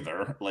a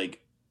breather, like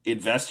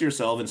invest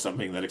yourself in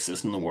something that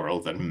exists in the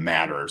world that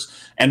matters.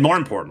 And more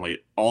importantly,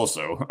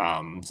 also,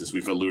 since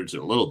we've alluded to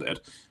a little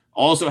bit,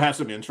 also have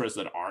some interests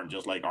that aren't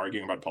just like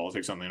arguing about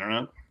politics on the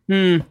internet.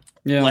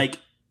 Like,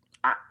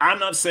 I'm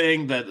not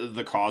saying that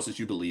the causes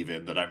you believe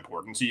in that are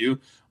important to you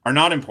are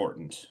not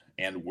important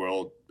and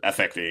world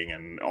affecting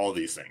and all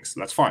these things.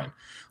 That's fine.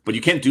 But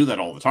you can't do that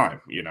all the time,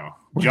 Right.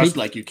 Just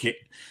like you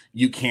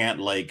can't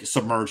like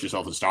submerge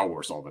yourself in Star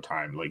Wars all the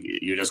time. Like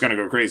you're just going to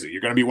go crazy. You're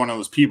going to be one of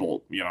those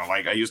people,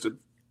 like I used to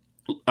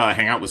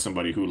hang out with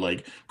somebody who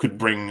like could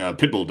bring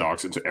pit bull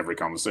dogs into every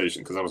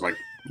conversation because I was like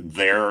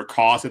their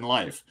cause in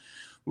life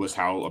was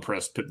how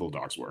oppressed pit bull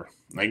dogs were.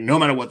 Like no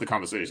matter what the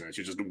conversation is,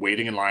 you're just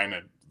waiting in line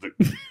at the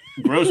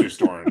grocery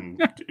store and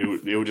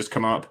it would just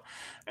come up,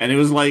 and it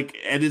was like,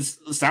 and it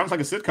sounds like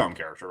a sitcom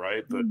character,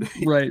 right? But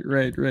right.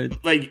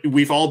 Like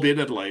we've all been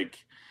at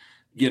like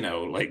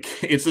like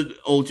it's an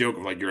old joke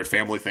of like you're at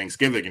family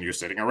Thanksgiving and you're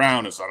sitting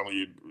around and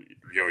suddenly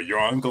your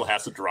uncle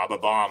has to drop a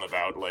bomb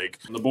about like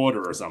the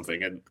border or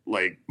something, and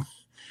like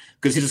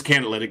because he just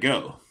can't let it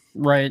go.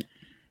 Right.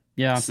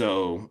 Yeah.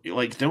 So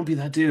like don't be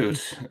that dude.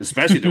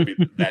 Especially don't be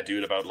that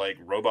dude about like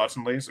robots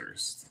and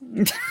lasers.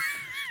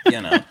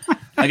 Like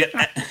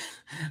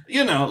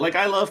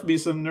I love me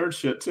some nerd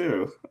shit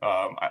too.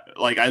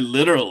 I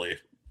literally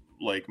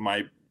like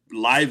my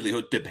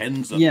livelihood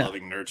depends on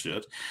loving nerd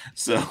shit.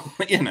 So,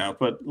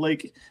 but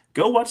like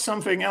go watch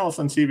something else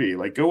on TV.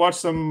 Like go watch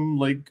some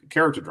like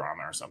character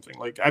drama or something.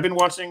 Like I've been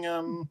watching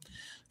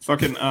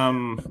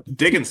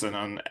Dickinson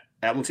on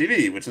Apple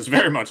TV, which is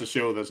very much a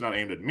show that's not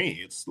aimed at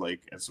me. It's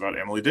about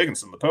Emily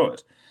Dickinson, the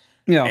poet.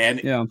 Yeah. And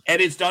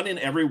it's done in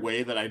every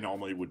way that I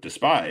normally would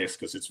despise,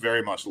 because it's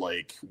very much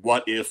like,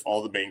 what if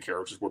all the main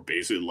characters were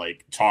basically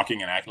like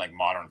talking and acting like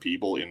modern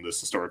people in this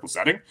historical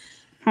setting?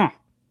 Huh.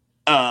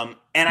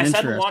 And I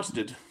sat and watched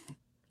it.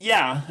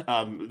 Yeah.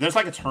 There's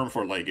like a term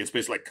for like, it's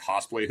basically like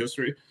cosplay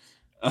history.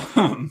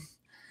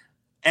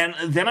 And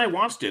then I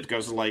watched it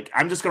because like,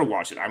 I'm just going to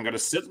watch it. I'm going to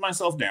sit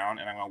myself down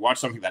and I'm going to watch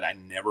something that I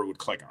never would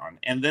click on.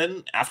 And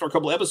then after a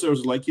couple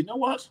episodes, like, you know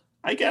what?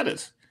 I get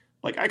it.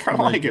 Like, I kind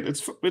of like it.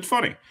 It's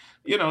funny.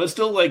 It's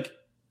still like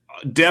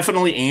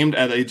definitely aimed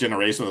at a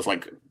generation that's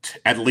like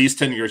at least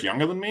 10 years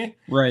younger than me.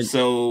 Right.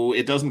 So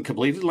it doesn't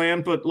completely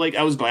land, but like,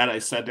 I was glad I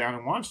sat down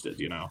and watched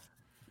it,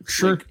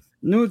 Sure. Like,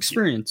 new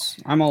experience.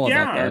 I'm all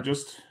about that. Or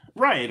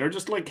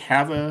just like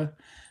have a,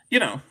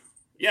 yeah.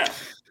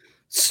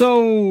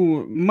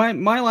 So my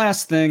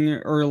last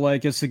thing, or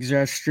like a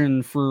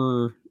suggestion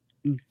for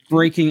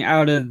breaking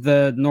out of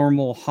the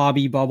normal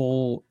hobby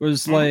bubble,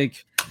 was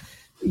like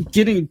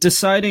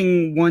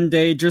deciding one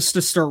day just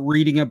to start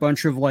reading a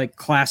bunch of like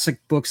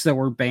classic books that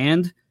were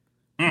banned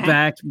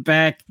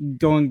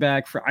going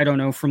back for, I don't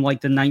know, from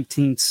like the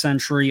 19th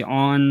century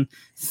on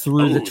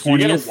through the 20th. So you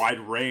get a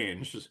wide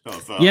range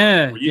of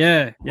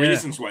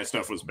reasons why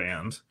stuff was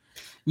banned.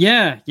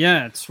 Yeah,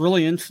 it's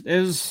really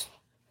It's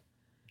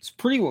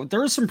pretty.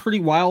 There was some pretty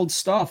wild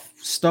stuff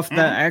that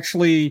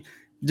actually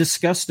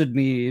disgusted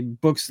me.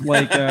 Books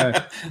like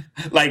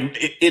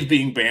like it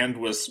being banned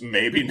was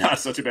maybe not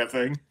such a bad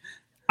thing.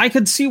 I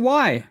could see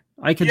why.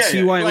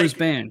 It was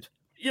banned.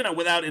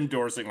 without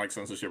endorsing like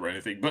censorship or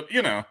anything, but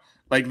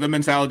like the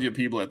mentality of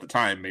people at the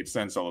time made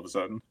sense all of a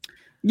sudden.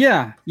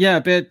 Yeah,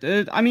 but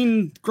I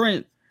mean,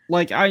 great.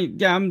 Like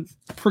I'm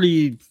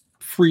pretty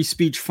free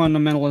speech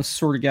fundamentalist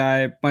sort of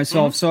guy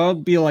myself, so I'll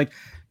be like,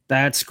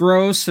 that's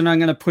gross, and I'm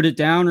gonna put it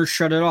down or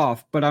shut it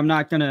off, but I'm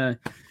not gonna.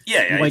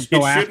 Yeah, like,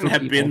 it shouldn't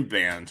have been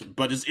banned,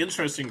 but it's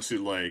interesting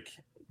to like,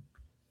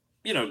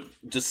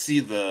 just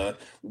see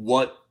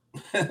what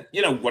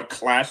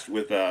clashed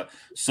with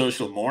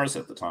social mores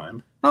at the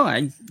time.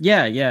 Oh,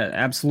 yeah,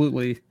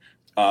 absolutely.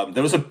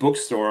 There was a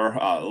bookstore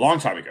a long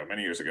time ago,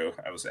 many years ago,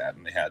 I was at,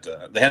 and they had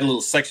a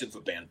little section for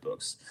banned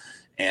books,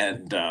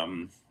 and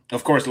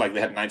of course, like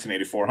they had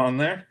 1984 on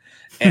there,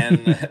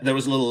 and there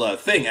was a little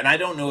thing, and I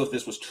don't know if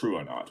this was true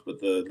or not, but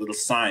the little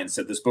sign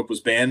said this book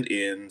was banned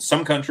in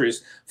some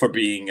countries for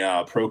being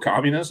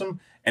pro-communism,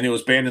 and it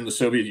was banned in the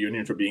Soviet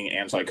Union for being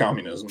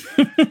anti-communism,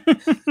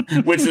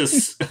 which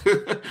is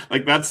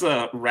like that's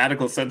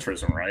radical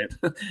centrism, right?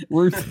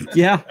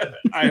 Yeah,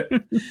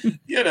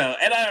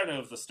 and I don't know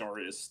if the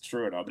story is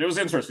true or not, but it was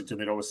interesting to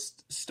me. It always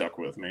stuck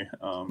with me.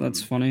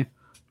 That's funny.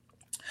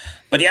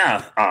 But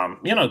yeah,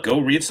 go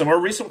read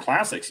some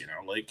classics.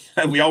 Like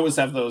we always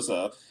have those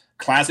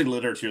classic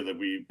literature that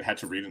we had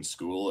to read in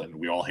school and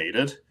we all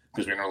hated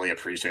because we didn't really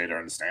appreciate or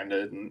understand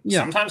it. And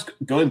sometimes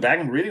going back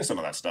and reading some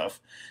of that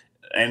stuff,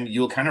 and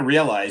you'll kind of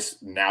realize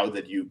now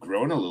that you've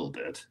grown a little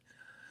bit,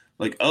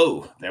 like,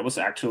 oh, there was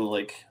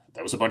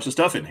a bunch of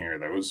stuff in here.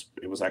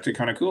 It was actually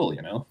kind of cool,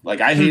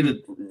 Like I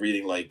hated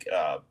reading like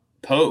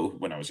Poe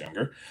when I was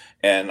younger,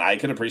 and I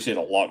can appreciate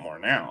a lot more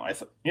now.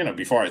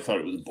 Before I thought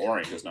it was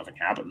boring because nothing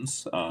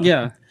happens.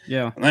 Yeah.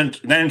 And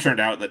then it turned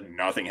out that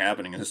nothing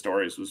happening in the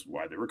stories was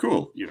why they were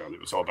cool. It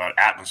was all about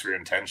atmosphere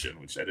and tension,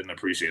 which I didn't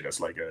appreciate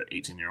as like a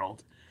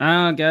 18-year-old.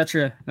 Oh,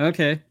 gotcha.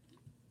 Okay.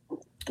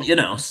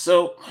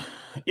 So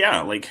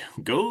yeah, like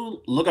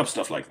go look up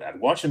stuff like that.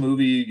 Watch a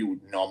movie you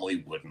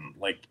normally wouldn't.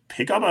 Like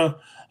pick up a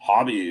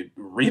hobby,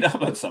 read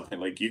up on something.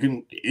 Like you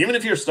can, even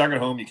if you're stuck at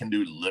home, you can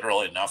do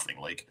literally nothing.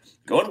 Like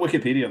go on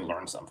Wikipedia and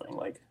learn something.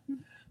 Like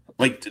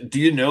do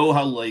you know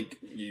how like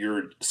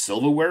your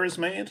silverware is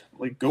made?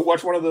 Like go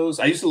watch one of those.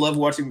 I used to love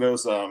watching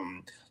those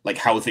like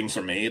how things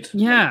are made.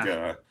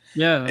 Yeah.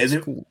 That's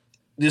cool.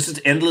 This is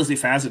endlessly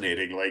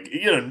fascinating. Like,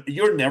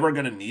 you're never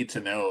gonna need to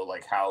know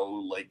like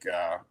how like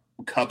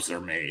cups are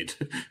made,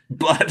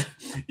 but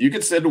you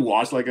could sit and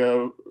watch like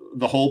the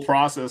whole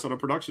process on a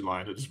production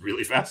line. It's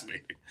really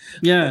fascinating.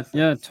 Yeah,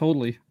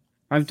 totally.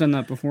 I've done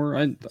that before.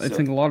 I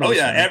think a lot of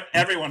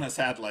everyone has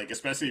had like,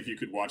 especially if you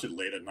could watch it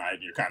late at night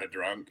and you're kind of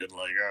drunk and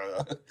like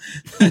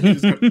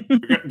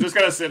just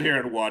gotta sit here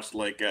and watch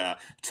like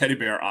teddy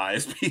bear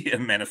eyes be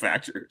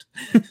manufactured.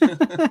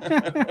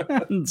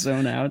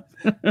 Zone out.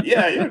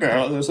 Yeah,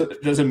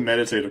 there's a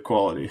meditative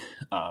quality.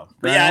 But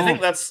yeah,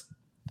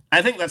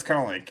 I think that's kind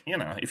of like,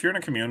 if you're in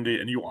a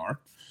community, and you are,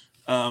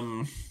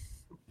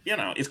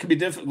 it can be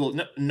difficult.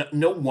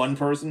 No one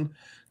person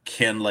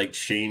can like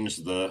change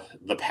the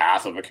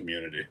path of a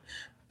community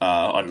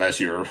unless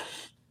you're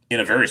in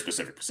a very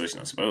specific position,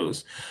 I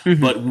suppose.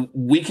 Mm-hmm. But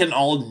we can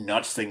all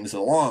nudge things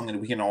along, and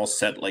we can all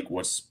set like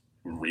what's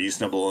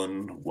reasonable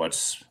and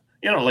what's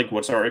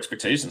our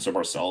expectations of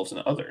ourselves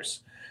and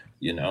others.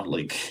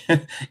 Like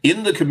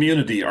in the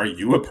community, are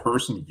you a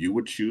person you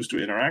would choose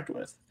to interact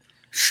with?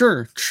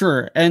 Sure.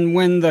 And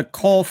when the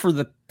call for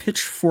the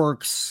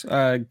pitchforks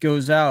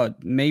goes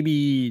out,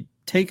 maybe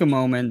take a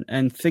moment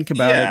and think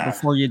about it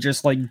before you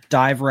just like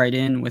dive right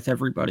in with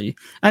everybody.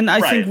 And I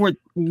think what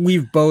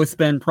we've both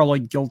been probably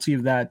guilty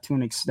of that to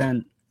an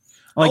extent.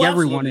 Like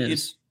everyone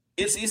is.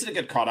 It's easy to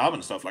get caught up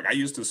in stuff. Like I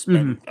used to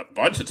spend a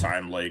bunch of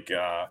time like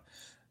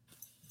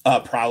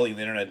prowling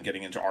the internet and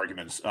getting into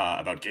arguments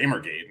about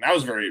Gamergate. And I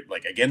was very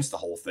like against the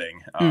whole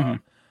thing.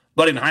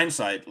 But in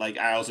hindsight, like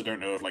I also don't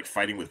know if like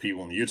fighting with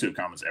people in the YouTube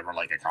comments ever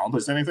like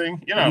accomplished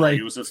anything. Like,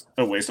 it was just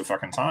a waste of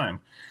fucking time.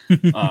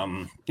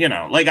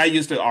 Like I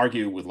used to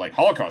argue with like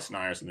Holocaust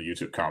deniers in the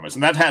YouTube comments,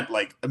 and that had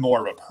like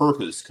more of a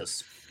purpose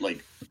because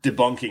like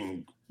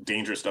debunking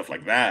dangerous stuff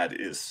like that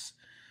is,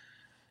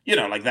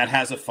 like that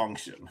has a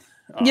function.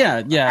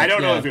 I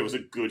don't know if it was a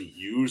good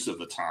use of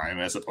the time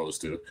as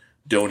opposed to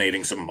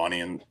donating some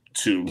money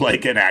to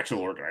like an actual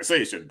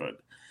organization, but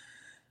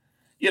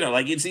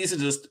like it's easy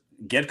to just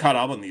get caught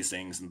up on these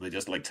things and they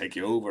just like take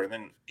you over, and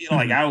then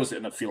like I always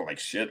end up feeling like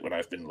shit when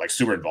I've been like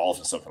super involved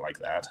in something like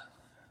that.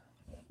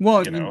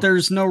 Well,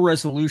 there's no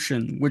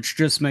resolution, which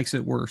just makes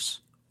it worse.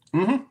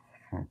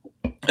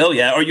 Oh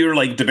yeah, or you're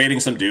like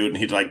debating some dude and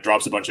he like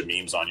drops a bunch of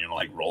memes on you and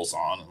like rolls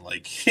on and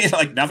like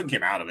like nothing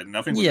came out of it.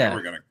 Nothing was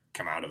ever gonna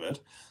come out of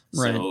it.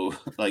 Right. So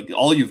like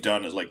all you've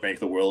done is like make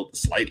the world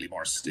slightly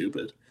more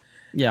stupid.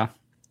 Yeah.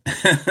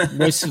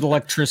 Wasted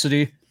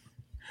electricity.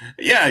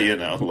 Yeah,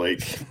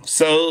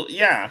 so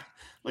yeah,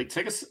 like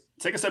take a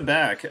step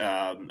back,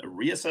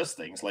 reassess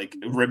things, like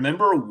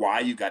remember why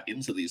you got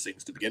into these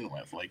things to begin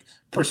with. Like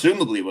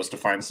presumably it was to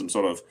find some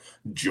sort of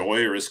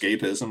joy or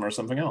escapism or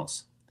something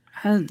else.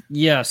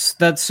 Yes,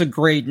 that's a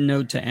great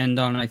note to end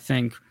on, I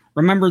think.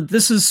 Remember,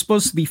 this is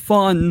supposed to be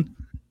fun.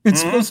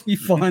 It's supposed to be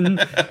fun,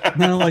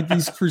 not like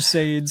these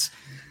crusades.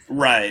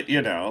 Right,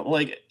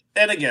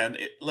 and again,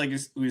 like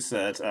we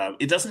said,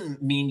 it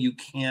doesn't mean you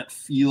can't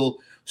feel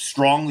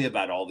strongly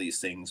about all these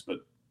things, but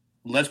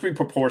let's be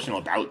proportional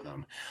about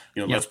them.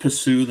 Let's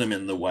pursue them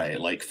in the way,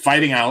 like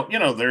fighting out.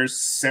 There's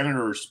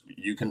senators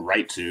you can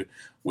write to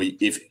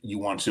if you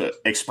want to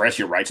express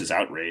your rights as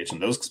outrage,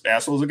 and those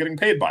assholes are getting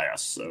paid by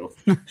us. So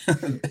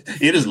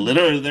it is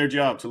literally their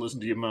job to listen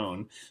to you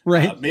moan.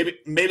 Right?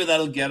 Maybe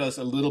that'll get us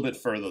a little bit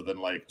further than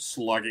like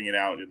slugging it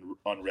out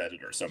on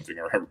Reddit or something,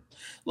 or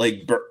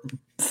like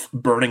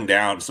burning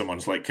down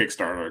someone's like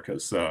Kickstarter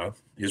because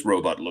his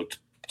robot looked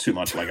too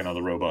much like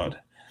another robot.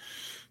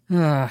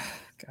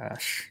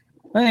 Gosh.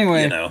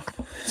 Anyway,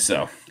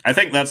 so I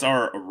think that's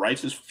our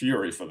righteous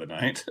fury for the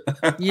night.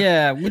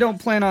 Yeah, we don't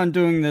plan on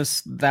doing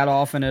this that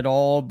often at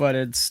all, but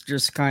it's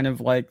just kind of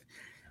like,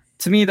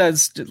 to me,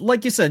 that's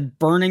like you said,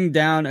 burning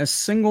down a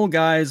single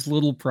guy's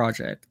little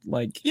project.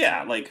 Like,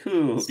 yeah, like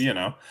who,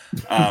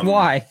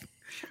 why?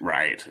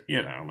 Right,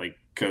 like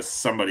because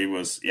somebody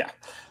was,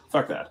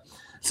 fuck that.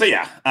 So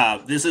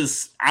this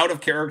is out of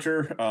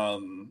character.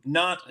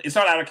 It's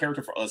not out of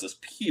character for us as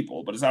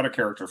people, but it's out of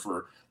character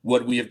for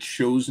what we have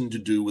chosen to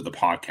do with the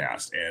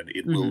podcast, and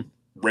it will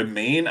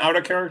remain out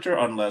of character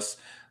unless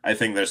I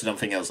think there's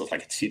something else that's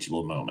like a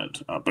teachable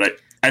moment. But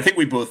I think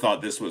we both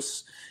thought this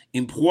was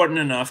important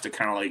enough to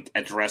kind of like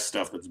address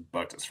stuff that's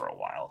bugged us for a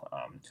while.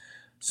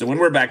 So when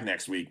we're back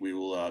next week, we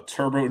will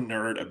turbo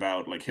nerd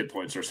about like hit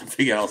points or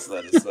something else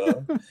that is,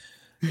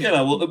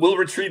 we'll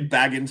retreat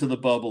back into the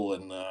bubble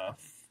and.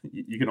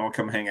 You can all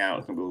come hang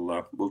out and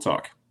we'll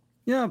talk.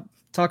 Yeah,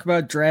 talk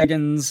about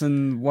dragons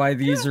and why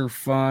these are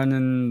fun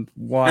and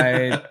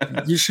why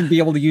you should be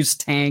able to use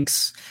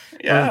tanks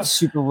or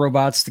super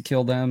robots to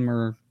kill them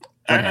or.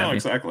 I know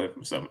exactly.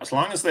 So as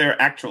long as they're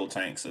actual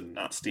tanks and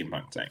not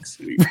steampunk tanks,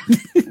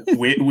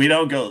 we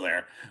don't go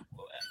there.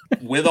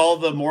 With all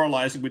the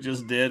moralizing we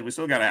just did, we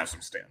still got to have some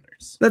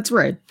standards. That's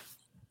right.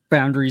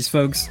 Boundaries,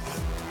 folks.